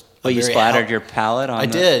it was. Well, you splattered your palette on. I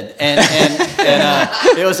did, and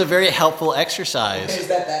it was a very helpful exercise. Is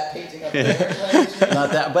that painting up there?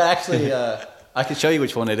 Not that, but actually. I can show you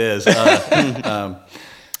which one it is. And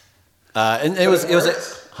it was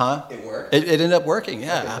It worked? It ended up working,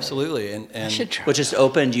 absolutely. And which just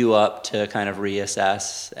opened you up to kind of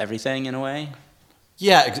reassess everything in a way?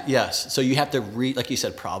 Yeah, yes. So you have to like you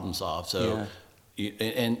said, problem solve. So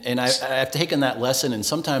and I've taken that lesson, and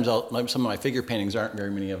sometimes some of my figure paintings aren't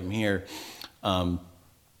very many of them here.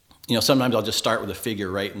 Sometimes I'll just start with a figure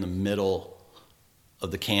right in the middle of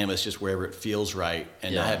the canvas, just wherever it feels right,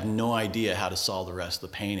 and I have no idea how to solve the rest of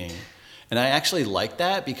the painting. And I actually like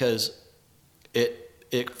that because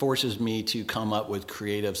it forces me to come up with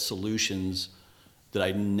creative solutions that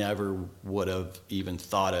I never would have even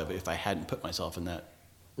thought of if I hadn't put myself in that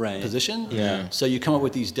position. Yeah. So you come up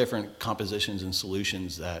with these different compositions and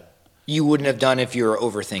solutions that you wouldn't have done if you were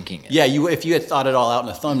overthinking it. Yeah, if you had thought it all out in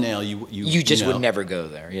a thumbnail, you just would never go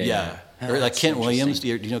there. Yeah. Or like Kent Williams. Do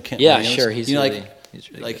you know Kent Yeah, Williams? sure. He's really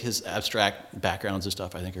like his abstract backgrounds and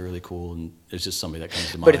stuff, I think are really cool, and it's just somebody that comes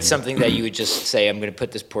to mind. But it's something that you would just say, I'm going to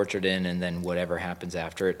put this portrait in, and then whatever happens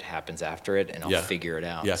after it, and I'll figure it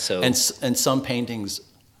out. Yeah. So and some paintings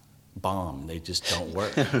bomb; they just don't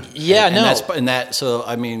work. Yeah, So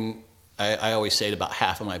I mean, I always say about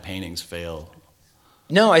half of my paintings fail.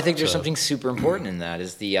 No, I think there's something super important in that.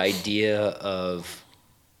 Is the idea of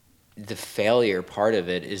the failure part of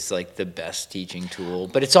it is like the best teaching tool,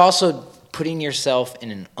 but it's also putting yourself in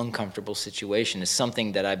an uncomfortable situation is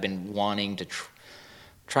something that I've been wanting to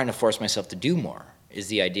trying to force myself to do more. Is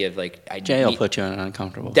the idea of like Jay will put you in an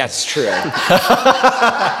uncomfortable. That's true.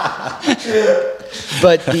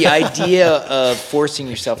 But the idea of forcing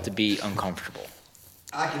yourself to be uncomfortable,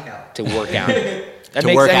 I can help to work out of it.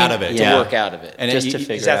 To work out of it. To work out of it. And just to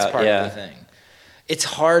figure that's out. part of the thing. It's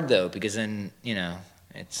hard though because then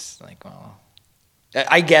it's like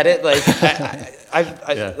I get it. Like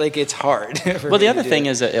like it's hard. Well, the other thing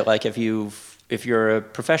is that like if you're a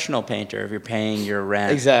professional painter, if you're paying your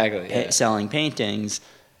rent, selling paintings,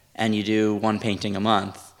 and you do one painting a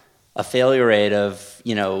month, a failure rate of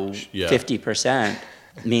 50%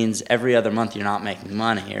 means every other month you're not making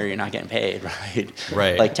money or you're not getting paid, right?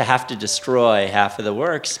 Right. Like to have to destroy half of the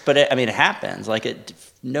works, but it happens. Like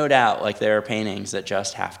no doubt, like there are paintings that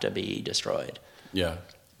just have to be destroyed. Yeah.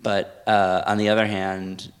 But on the other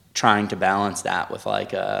hand, trying to balance that with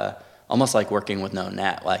like almost like working with no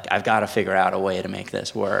net. Like I've got to figure out a way to make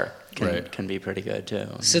this work. Can be pretty good too.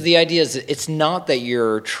 So the idea is, it's not that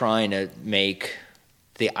you're trying to make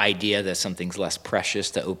the idea that something's less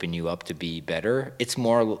precious to open you up to be better. It's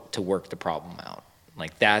more to work the problem out.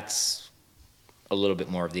 Like that's a little bit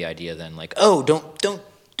more of the idea than like, oh,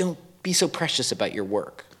 don't be so precious about your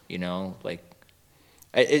work. Like.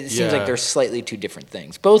 It seems like they're slightly two different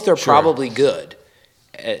things. Both are probably good.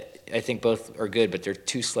 I think both are good, but they're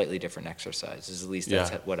two slightly different exercises. At least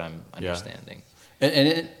that's what I'm understanding.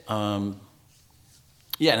 And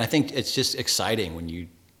I think it's just exciting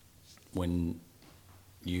when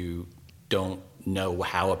you don't know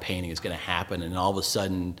how a painting is going to happen, and all of a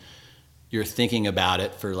sudden you're thinking about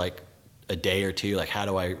it for like a day or two. Like, how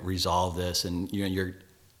do I resolve this? And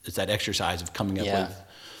it's that exercise of coming up with.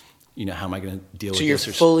 How am I going to deal with this? So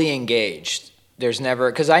you're fully engaged. There's never,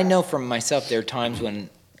 because I know from myself, there are times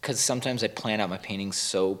because sometimes I plan out my paintings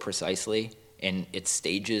so precisely and its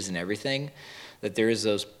stages and everything, that there is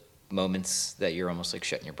those moments that you're almost like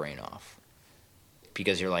shutting your brain off.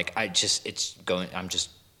 Because you're like, I'm just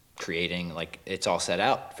creating, like it's all set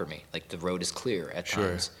out for me. Like the road is clear at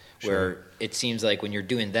times. Where it seems like when you're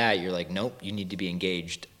doing that, you're like, nope, you need to be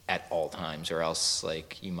engaged at all times or else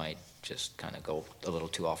like you might just kind of go a little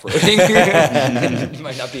too off-roading. You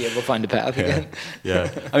might not be able to find a path again. Yeah.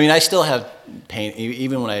 I mean, I still have paint,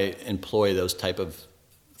 even when I employ those type of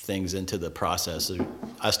things into the process,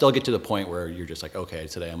 I still get to the point where you're just like, okay,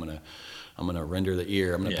 today I'm gonna render the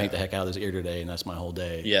ear. I'm gonna paint the heck out of this ear today, and that's my whole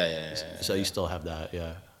day. So you still have that,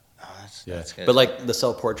 Oh, that's good. But like the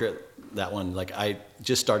self-portrait, that one, like I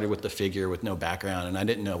just started with the figure with no background, and I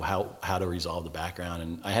didn't know how to resolve the background,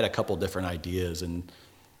 and I had a couple different ideas, and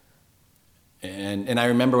I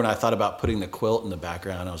remember when I thought about putting the quilt in the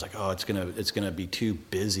background, I was like, oh, it's gonna be too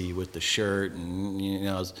busy with the shirt,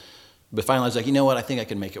 and but finally I was like, you know what, I think I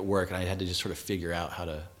can make it work, and I had to just sort of figure out how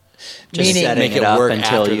to just setting it up work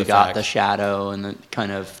until you got fact. the shadow and the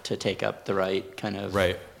kind of to take up the right kind of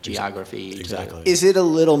geography. Exactly. Is it a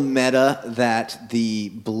little meta that the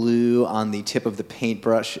blue on the tip of the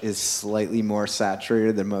paintbrush is slightly more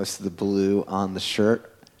saturated than most of the blue on the shirt?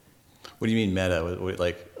 What do you mean meta?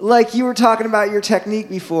 Like you were talking about your technique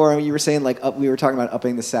before, and you were saying we were talking about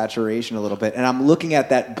upping the saturation a little bit, and I'm looking at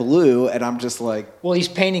that blue, and I'm just like, well, he's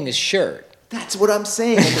painting his shirt. That's what I'm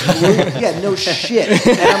saying. No shit.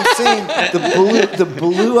 And I'm saying the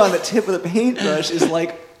blue on the tip of the paintbrush is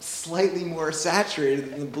like slightly more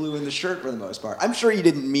saturated than the blue in the shirt for the most part. I'm sure you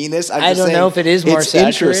didn't mean this. I don't know if it is more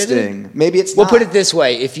saturated. Interesting. Maybe it's We'll not. put it this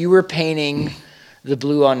way: if you were painting the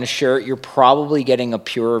blue on the shirt, you're probably getting a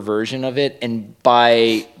purer version of it. And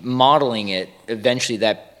by modeling it, eventually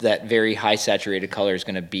that very high saturated color is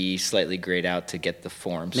going to be slightly grayed out to get the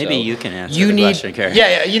form. Maybe So you can answer the question, Kerry.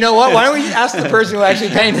 Yeah, you know what? Why don't we ask the person who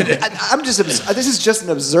actually painted it? This is just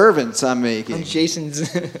an observance I'm making.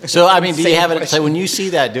 Jason's. So I mean, do you Same have it? question. So when you see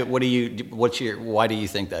that, why do you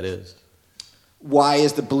think that is? Why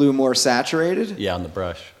is the blue more saturated? Yeah, on the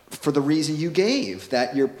brush. For the reason you gave,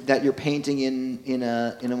 that you're painting in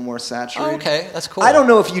a more saturated. Oh, okay, that's cool. I don't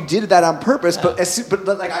know if you did that on purpose, but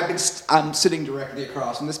like I'm sitting directly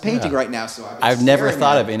across from this painting right now, so I've never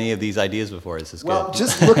thought of any of these ideas before. This is Well, good.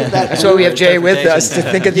 just look at that. That's why we have Jay with us to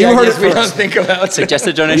think of the You heard ideas it we don't first. think about.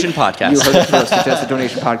 Suggested donation podcast. You heard it first. Suggest a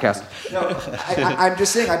donation podcast. No, I'm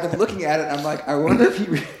just saying. I've been looking at it. And I'm like, I wonder if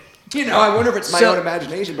he. I wonder if it's my own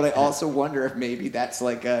imagination, but I also wonder if maybe that's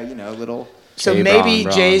like a little. So Jay, maybe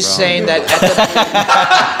wrong, Jay's wrong. saying that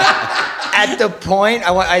at the point,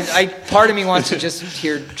 part of me wants to just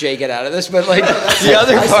hear Jay get out of this, but like the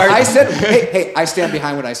other part, I said, hey, I stand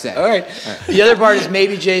behind what I said. all right. The other part is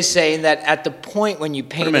maybe Jay's saying that at the point when you him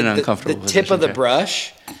in painted an the uncomfortable tip position, of the Jay.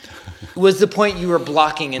 brush was the point you were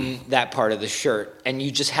blocking in that part of the shirt, and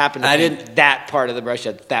you just happened to I paint that part of the brush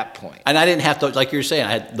at that point. And I didn't have to, like you were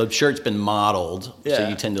saying, the shirt's been modeled, so Yeah.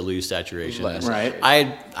 you tend to lose saturation. Less. Right.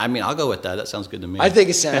 I mean, I'll go with that. That sounds good to me. I think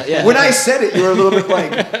it sounds, yeah. When I said it, you were a little bit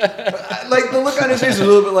like the look on his face was a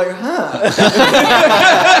little bit like, huh?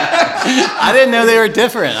 I didn't know they were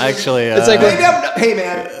different, actually. It's like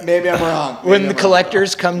Maybe I'm wrong. when the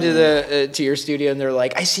collectors come to to your studio and they're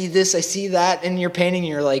like, I see this, I see that, and you're painting, and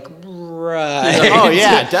you're like, right. Oh,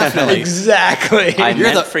 yeah, definitely. Exactly. I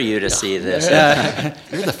meant for you to see this.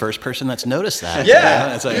 You're the first person that's noticed that. Yeah, You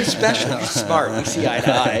know? It's like, you're special. You're smart. We see eye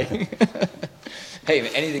to eye. Hey,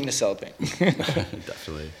 anything to celebrate.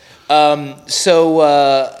 Definitely.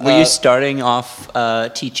 Were you starting off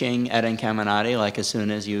teaching at Incamminati like as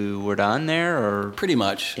soon as you were done there, or? Pretty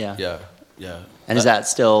much. Yeah. Yeah. And is that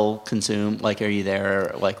still consumed? Like, are you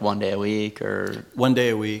there like one day a week, or? 1 day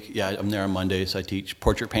a week. Yeah, I'm there on Mondays. I teach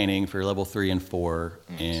portrait painting for level 3 and 4,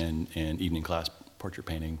 and evening class portrait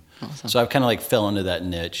painting. Awesome. So I've kind of like fell into that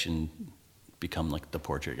niche and become like the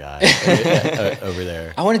portrait guy over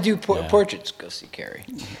there. I want to do Yeah. portraits. Go see Kerry.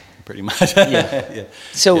 Pretty much. Yeah.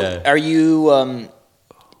 So, Yeah. are you?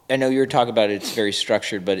 I know you were talking about it's very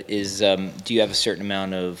structured, but do you have a certain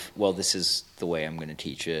amount of? Well, this is the way I'm going to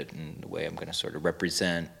teach it, and the way I'm going to sort of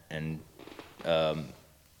represent, and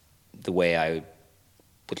the way I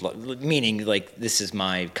would. Meaning, like this is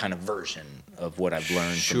my kind of version of what I've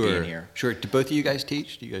learned from being here. Sure. Do both of you guys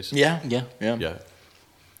teach? Do you guys? Yeah. Yeah.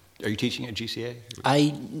 Are you teaching at GCA?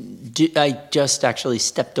 I just actually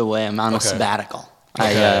stepped away. I'm on a Okay. sabbatical.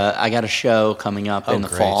 Okay. I got a show coming up in the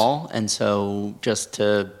great. fall, and so just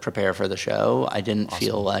to prepare for the show, I didn't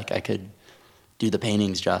feel like I could do the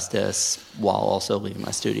paintings justice while also leaving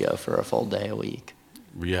my studio for a full day a week.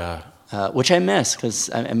 Yeah. Which I miss because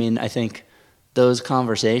I mean I think those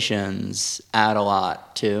conversations add a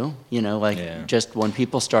lot too. You know, like just when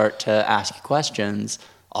people start to ask you questions,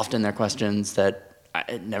 often they're questions that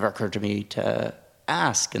it never occurred to me to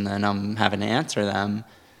ask, and then I'm having to answer them.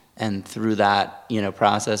 And through that,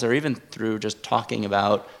 process, or even through just talking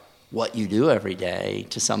about what you do every day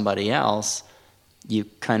to somebody else, you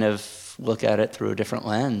kind of look at it through a different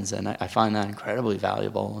lens, and I find that incredibly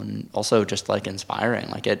valuable and also just like inspiring.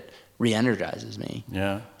 Like it re-energizes me.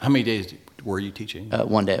 Yeah. How many days were you teaching?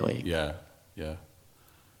 1 day a week. Yeah. Yeah,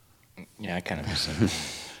 I kind of miss it.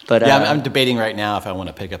 But Yeah, I'm debating right now if I want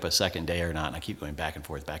to pick up a second day or not, and I keep going back and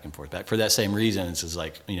forth for that same reason. It's just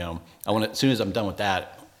like, I want to, as soon as I'm done with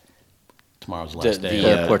that, tomorrow's the last day.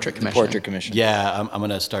 the portrait commission. Portrait commission. Yeah, I'm going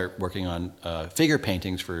to start working on figure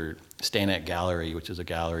paintings for Stanek Gallery, which is a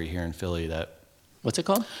gallery here in Philly that. What's it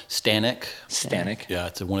called? Stanek. Stanek. Yeah,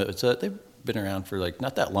 they've been around for like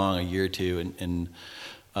not that long, a year or two, and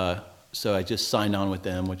so I just signed on with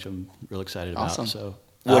them, which I'm real excited about. Awesome. So,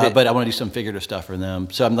 but I want to do some figurative stuff for them.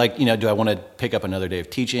 So I'm like, do I want to pick up another day of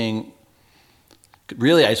teaching?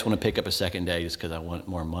 Really, I just want to pick up a second day just because I want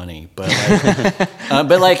more money. But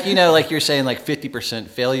like you're saying, like 50%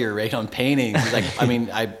 failure rate on paintings. Like, I mean,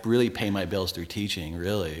 I really pay my bills through teaching,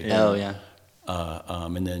 really. Yeah. Oh yeah.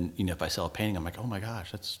 And then if I sell a painting, I'm like, oh my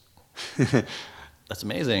gosh, that's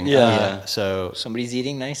amazing. Yeah. So Somebody's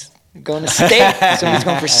eating nice. Going to steak. Somebody's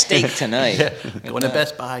going for steak tonight. going to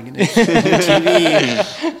Best Buy, getting a TV,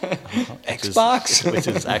 Xbox. which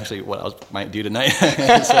is actually what I might do tonight.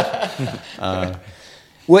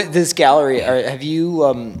 What this gallery? Have you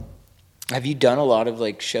done a lot of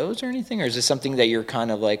like shows or anything, or is this something that you're kind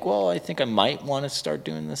of like, well, I think I might want to start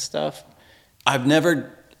doing this stuff? I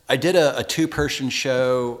I did a 2-person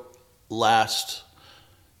show last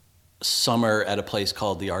summer at a place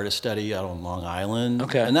called the Artist Study out on Long Island.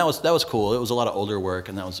 Okay. And that was cool. It was a lot of older work,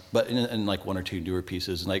 and but in like 1 or 2 newer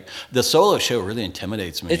pieces. And like the solo show really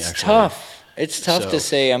intimidates me. It's actually. tough. It's tough So- to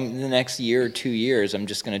say the next year or 2 years I'm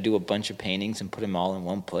just going to do a bunch of paintings and put them all in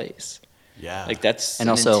one place. Yeah. Like that's And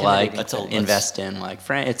an also like intimidating thing. invest in like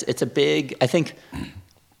it's a big, I think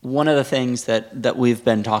one of the things that we've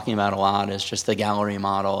been talking about a lot is just the gallery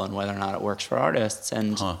model and whether or not it works for artists.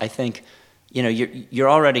 And I think, you know, you're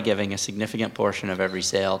already giving a significant portion of every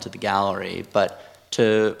sale to the gallery, but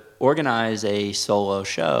to organize a solo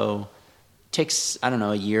show takes, I don't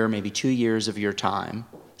know, a year, maybe 2 years of your time.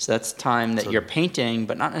 So that's time that you're painting,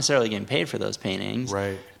 but not necessarily getting paid for those paintings.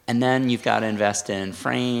 Right. And then you've got to invest in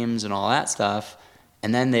frames and all that stuff.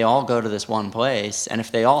 And then they all go to this one place. And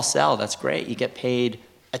if they all sell, that's great. You get paid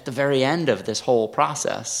at the very end of this whole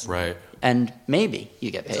process. Right. And maybe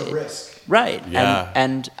you get paid. It's a risk. Right. Yeah.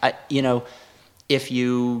 And I, you know, if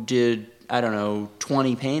you did, I don't know,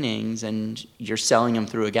 20 paintings and you're selling them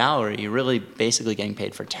through a gallery, you're really basically getting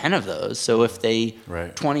paid for 10 of those. So if they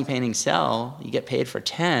 20 paintings sell, you get paid for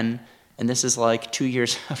 10. And this is like 2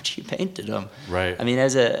 years after you painted them. Right. I mean,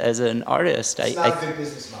 as an artist, It's not a good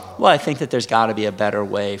business model. well, I think that there's got to be a better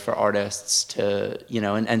way for artists to, you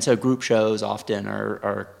know, and so group shows often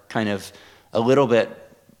are kind of a little bit,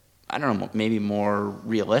 I don't know, maybe more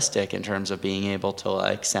realistic in terms of being able to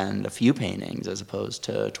like send a few paintings as opposed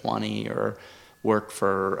to 20 or work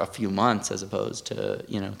for a few months as opposed to,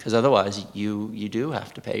 you know, because otherwise you do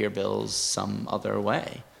have to pay your bills some other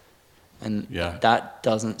way. And that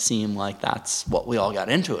doesn't seem like that's what we all got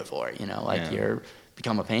into it for, you know, like you're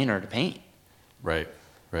become a painter to paint. Right.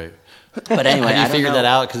 But anyway, how do you I don't figure know. that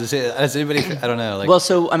out? Because has anybody? I don't know. Like, Well,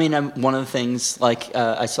 so I mean, one of the things, like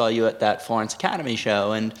I saw you at that Florence Academy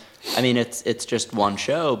show, and I mean, it's just one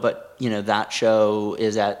show, but you know, that show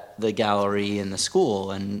is at the gallery in the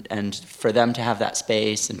school, and for them to have that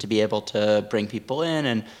space and to be able to bring people in,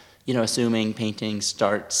 and you know, assuming paintings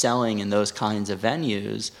start selling in those kinds of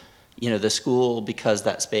venues, you know, the school, because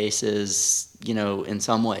that space is, you know, in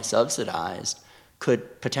some way subsidized,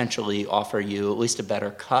 could potentially offer you at least a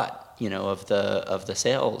better cut, you know, of the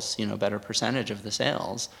sales, you know, better percentage of the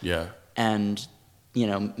sales. Yeah. And, you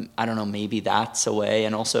know, I don't know, maybe that's a way.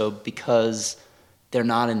 And also because they're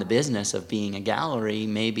not in the business of being a gallery,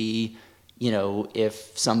 maybe, you know,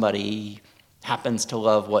 if somebody happens to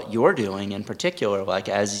love what you're doing in particular, like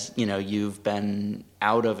as, you know, you've been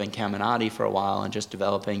out of Incamminati for a while and just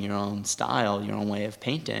developing your own style, your own way of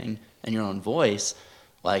painting and your own voice,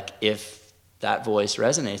 like if that voice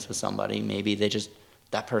resonates with somebody, maybe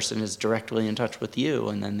that person is directly in touch with you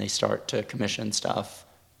and then they start to commission stuff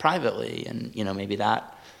privately. And, you know, maybe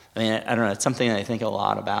that, I mean, I don't know, it's something that I think a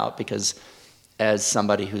lot about because as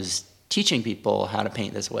somebody who's teaching people how to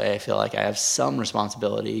paint this way, I feel like I have some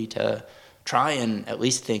responsibility to try and at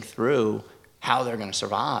least think through how they're going to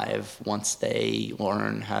survive once they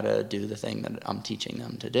learn how to do the thing that I'm teaching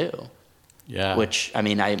them to do. Yeah. Which, I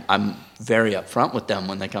mean, I'm very upfront with them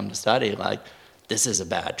when they come to study, like, this is a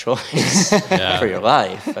bad choice for your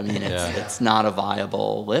life. I mean, it's not a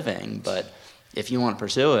viable living, but if you want to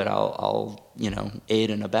pursue it, I'll you know, aid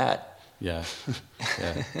and abet. Yeah.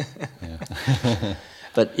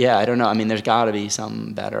 But yeah, I don't know. I mean, there's got to be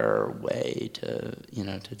some better way to, you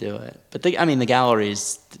know, to do it. But the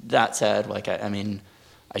galleries, that said, like, I mean,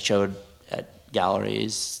 I showed at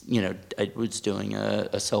galleries, you know, I was doing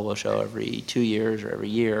a solo show every 2 years or every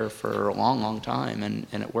year for a long, long time, and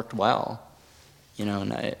it worked well. You know,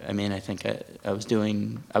 and I mean, I think I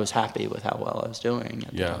was happy with how well I was doing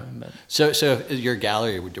at the time. But. So your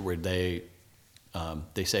gallery, were they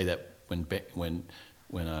say that when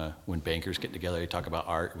bankers get together, they talk about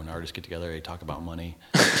art. When artists get together, they talk about money.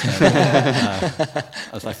 And,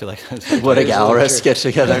 I feel like what a gallerist get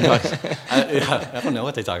together and talk. I don't know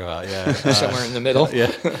what they talk about. Yeah, somewhere in the middle.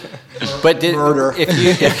 Yeah, but murder. If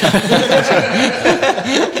you,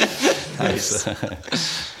 nice.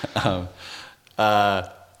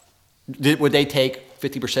 Would they take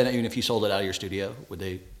 50% even if you sold it out of your studio? Would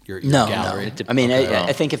they? Your gallery? No. I mean,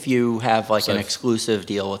 I think if you have like an exclusive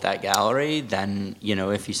deal with that gallery, then, you know,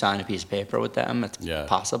 if you sign a piece of paper with them, it's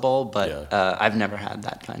possible. But I've never had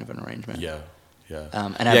that kind of an arrangement. Yeah.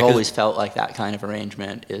 And I've always felt like that kind of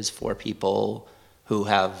arrangement is for people who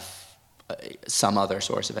have some other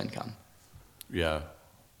source of income. Yeah.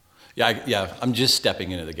 I'm just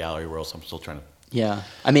stepping into the gallery world, so I'm still trying to. Yeah,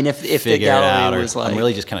 I mean, if the gallery was like, I'm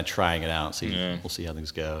really just kind of trying it out. We'll see how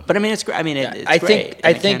things go. But I mean, it's great. I mean, it's great.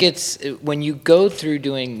 I think it's when you go through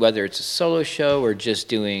doing whether it's a solo show or just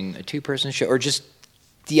doing a 2-person show or just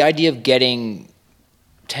the idea of getting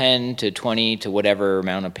 10 to 20 to whatever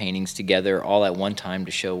amount of paintings together all at one time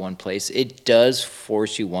to show one place, it does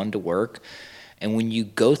force you, one, to work. And when you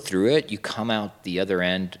go through it, you come out the other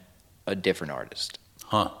end a different artist.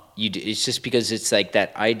 Huh. It's just because it's like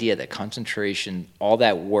that idea, that concentration, all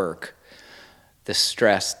that work, the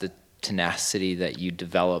stress, the tenacity that you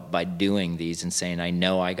develop by doing these and saying, I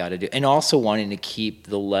know I got to do, and also wanting to keep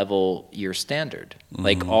the level your standard. Mm-hmm.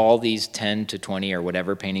 Like all these 10 to 20 or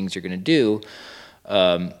whatever paintings you're going to do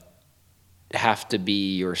have to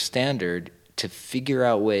be your standard, to figure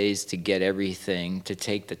out ways to get everything, to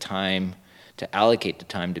take the time, to allocate the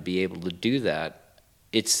time to be able to do that.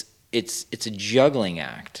 It's a juggling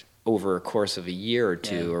act over a course of a year or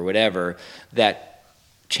two or whatever that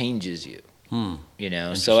changes you. You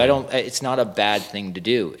know, so it's not a bad thing to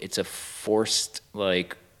do. It's a forced,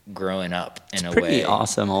 like, growing up in a way. It's pretty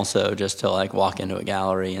awesome also just to, like, walk into a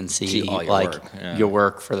gallery and see all your like work. Your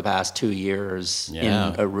work for the past 2 years in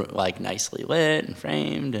a like nicely lit and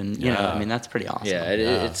framed, and you know, I mean, that's pretty awesome.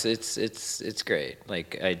 It's great.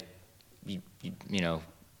 Like you know,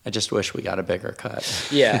 I just wish we got a bigger cut.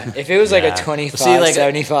 Yeah, if it was like a 25,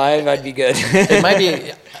 75, I'd be good. It might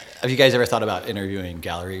be. Have you guys ever thought about interviewing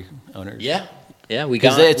gallery owners? Yeah,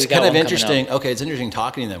 it's kind of interesting. Okay, it's interesting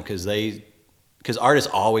talking to them because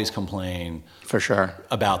artists always complain for sure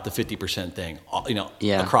about the 50% thing, you know,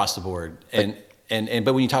 across the board.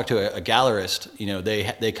 But when you talk to a gallerist, you know,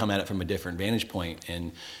 they come at it from a different vantage point.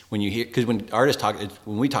 And when you hear, because when artists talk,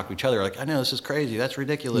 when we talk to each other, like, I know this is crazy, that's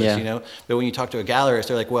ridiculous, you know. But when you talk to a gallerist,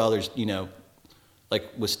 they're like, well, there's, you know, like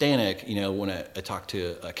with Stanek, you know, when I talked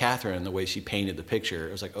to Catherine, the way she painted the picture,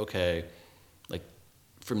 it was like, okay, like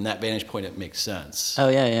from that vantage point, it makes sense. Oh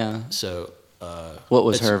yeah. So, what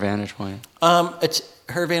was her vantage point?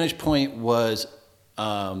 Her vantage point was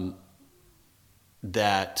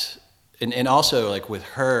that, and also like with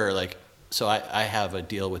her, like, so I have a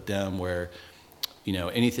deal with them where, you know,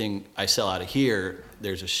 anything I sell out of here,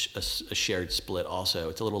 there's a shared split also.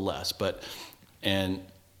 It's a little less, but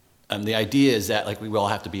the idea is that like we all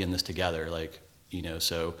have to be in this together, like, you know,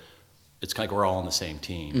 so it's kind of like we're all on the same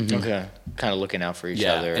team. Mm-hmm. Okay, kind of looking out for each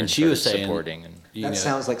other, and she was saying, supporting. And that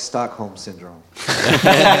sounds like Stockholm syndrome.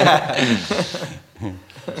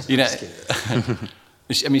 You know,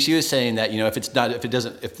 I mean, she was saying that, you know, if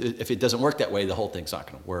it doesn't work that way, the whole thing's not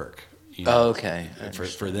going to work. You know, okay,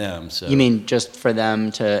 for them. So you mean just for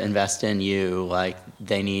them to invest in you, like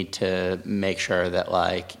they need to make sure that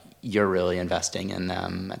like you're really investing in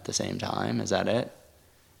them at the same time. Is that it?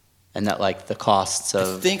 And that like the costs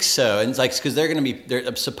of, I think so. And it's like, because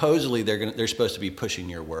they're supposedly they're supposed to be pushing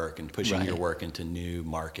your work and pushing your work into new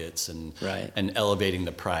markets and elevating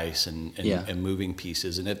the price and moving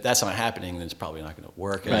pieces. And if that's not happening, then it's probably not going to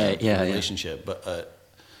work as a relationship. But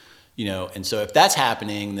you know, and so if that's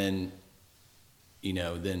happening, then you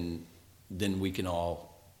know, then we can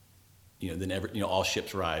all, you know, all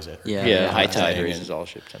ships rise. High tide raises all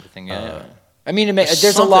ships, type of thing. I mean,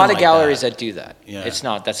 there's a lot of galleries that do that. Yeah. That's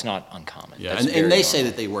not uncommon. Yeah, and they say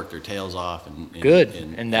that they work their tails off.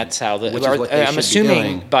 And that's how I'm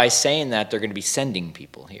assuming by saying that they're going to be sending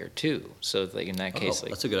people here too. So like in that case,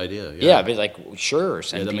 like, that's a good idea. Yeah, but like sure,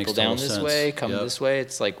 send people down this way, come this way.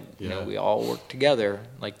 It's like you know, we all work together.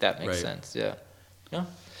 Like that makes sense. Yeah. No,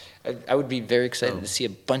 I would be very excited to see a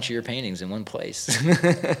bunch of your paintings in one place.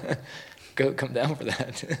 Come down for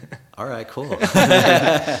that. All right, cool. Do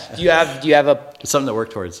you have it's something to work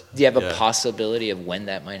towards? Do you have a possibility of when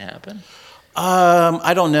that might happen?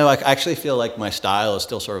 I don't know. I actually feel like my style is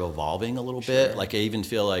still sort of evolving a little bit. Like I even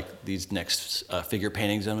feel like these next figure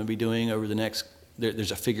paintings I'm going to be doing over the next.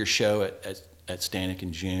 There's a figure show at Stanek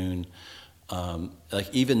in June. Like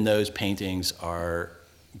even those paintings are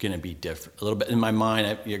going to be different a little bit in my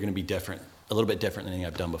mind. You're going to be different. A little bit different than anything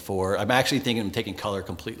I've done before. I'm actually thinking of taking color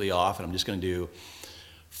completely off, and I'm just going to do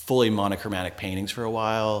fully monochromatic paintings for a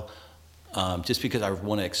while, just because I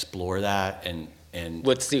want to explore that. And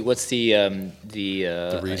what's the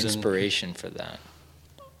inspiration for that?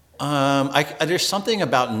 There's something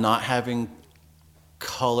about not having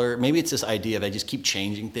color. Maybe it's this idea of I just keep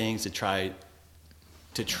changing things to try,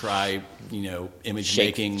 you know,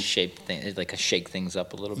 shake things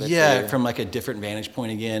up a little bit. Yeah, from like a different vantage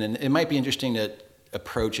point again. And it might be interesting to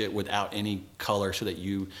approach it without any color so that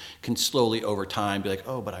you can slowly over time be like,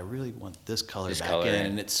 oh, but I really want this color back in.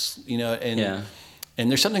 And it's, you know, and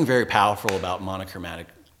there's something very powerful about monochromatic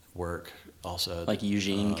work also. Like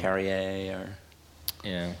Eugene Carrier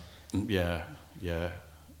or... Yeah.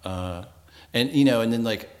 And, you know, and then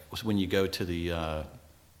like when you go to the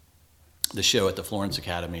show at the Florence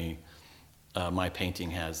Academy, my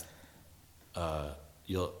painting has,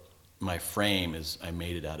 my frame is, I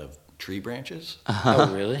made it out of tree branches.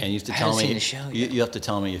 Oh, really? And you have to I tell haven't me. seen the show yet. You have to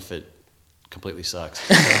tell me if it completely sucks.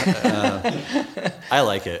 I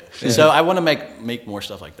like it. So I want to make more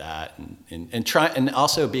stuff like that, and try, and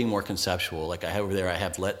also being more conceptual. Like I have over there, I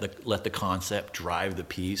have let the concept drive the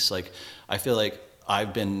piece. Like I feel like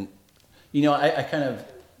I've been, I kind of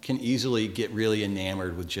can easily get really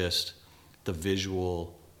enamored with just the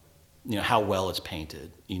visual, how well it's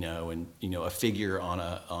painted, and a figure on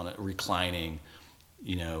a reclining,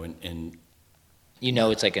 and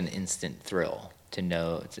it's like an instant thrill to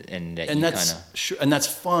know, and that and you that's kind of. sure, and that's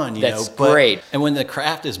fun. That's but, great. And when the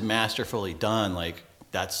craft is masterfully done, like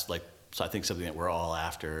that's like, so I think something that we're all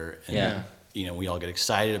after. And, we all get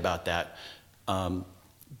excited about that.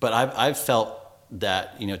 But I've felt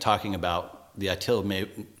that, talking about the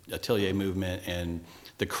atelier movement and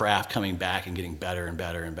the craft coming back and getting better and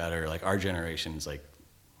better and better. Like our generation is like,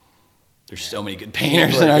 there's so many good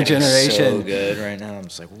painters in our generation. So good right now. I'm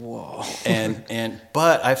just like, whoa.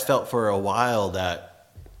 But I felt for a while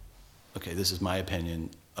that, okay, this is my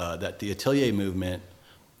opinion, that the atelier movement,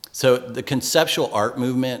 so the conceptual art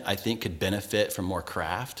movement, I think could benefit from more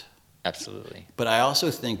craft. Absolutely. But I also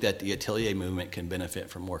think that the atelier movement can benefit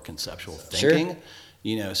from more conceptual thinking.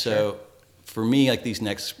 So for me, like these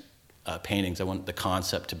next paintings, I want the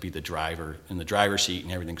concept to be the driver in the driver's seat,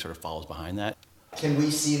 and everything sort of follows behind that. Can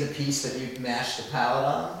we see the piece that you've mashed the palette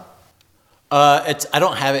on? I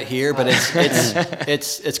don't have it here, but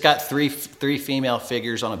it's got three female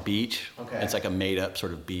figures on a beach. Okay. It's like a made up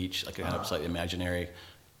sort of beach, like kind of slightly imaginary.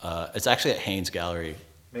 It's actually at Haynes Gallery.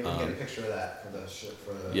 Maybe we can get a picture of that for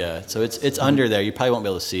the. Yeah, so it's under there. You probably won't be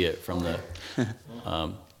able to see it from the.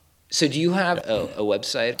 So do you have a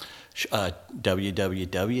website?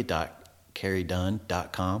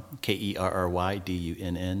 www.kerrydunn.com,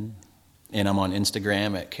 KerryDunn. And I'm on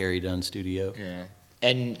Instagram at Kerry Dunn Studio. Yeah.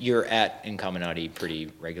 And you're at Incamminati pretty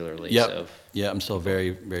regularly. Yep. So. Yeah, I'm still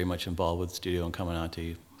very, very much involved with Studio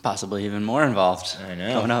Incamminati. Possibly even more involved. I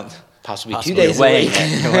know. Coming up. Possibly 2 You're days a weighing week.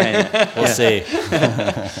 it. You're weighing it. We'll see.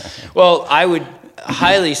 Well, I would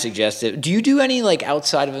highly suggest it. Do you do any like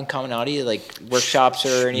outside of Incamminati, like workshops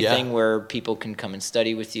or anything where people can come and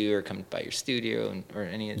study with you or come by your studio or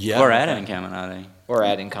any? Yeah. Or at Incamminati. Or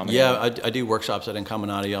at Incamminati. Yeah, I do workshops at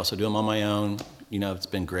Incamminati. I also do them on my own. It's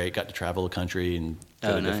been great. Got to travel the country and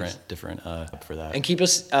go to different for that. And keep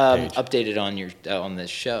us updated on your on this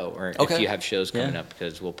show, or if you have shows coming up,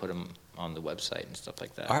 because we'll put them on the website and stuff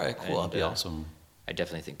like that. All right, cool. And, That'd be awesome. I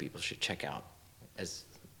definitely think people should check out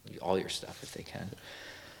all your stuff if they can.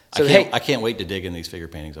 So So I can't wait to dig in these figure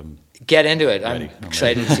paintings. get into it. Ready. I'm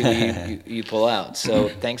excited to see what you pull out. So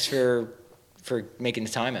thanks for making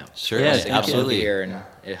the time out. Sure, Yeah, To come absolutely. over here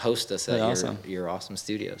and host us at your awesome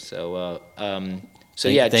studio. So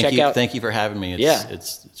Thank check out. Thank you for having me. Yeah.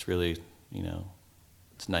 It's really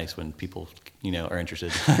it's nice when people are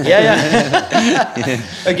interested. Yeah.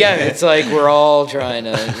 Again, it's like we're all trying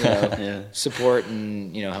to support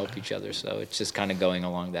and help each other. So it's just kind of going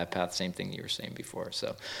along that path. Same thing you were saying before.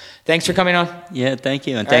 So thanks for coming on. Yeah, thank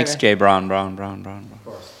you. And All thanks, right, Jay Braun.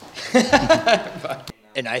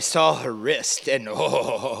 And I saw her wrist and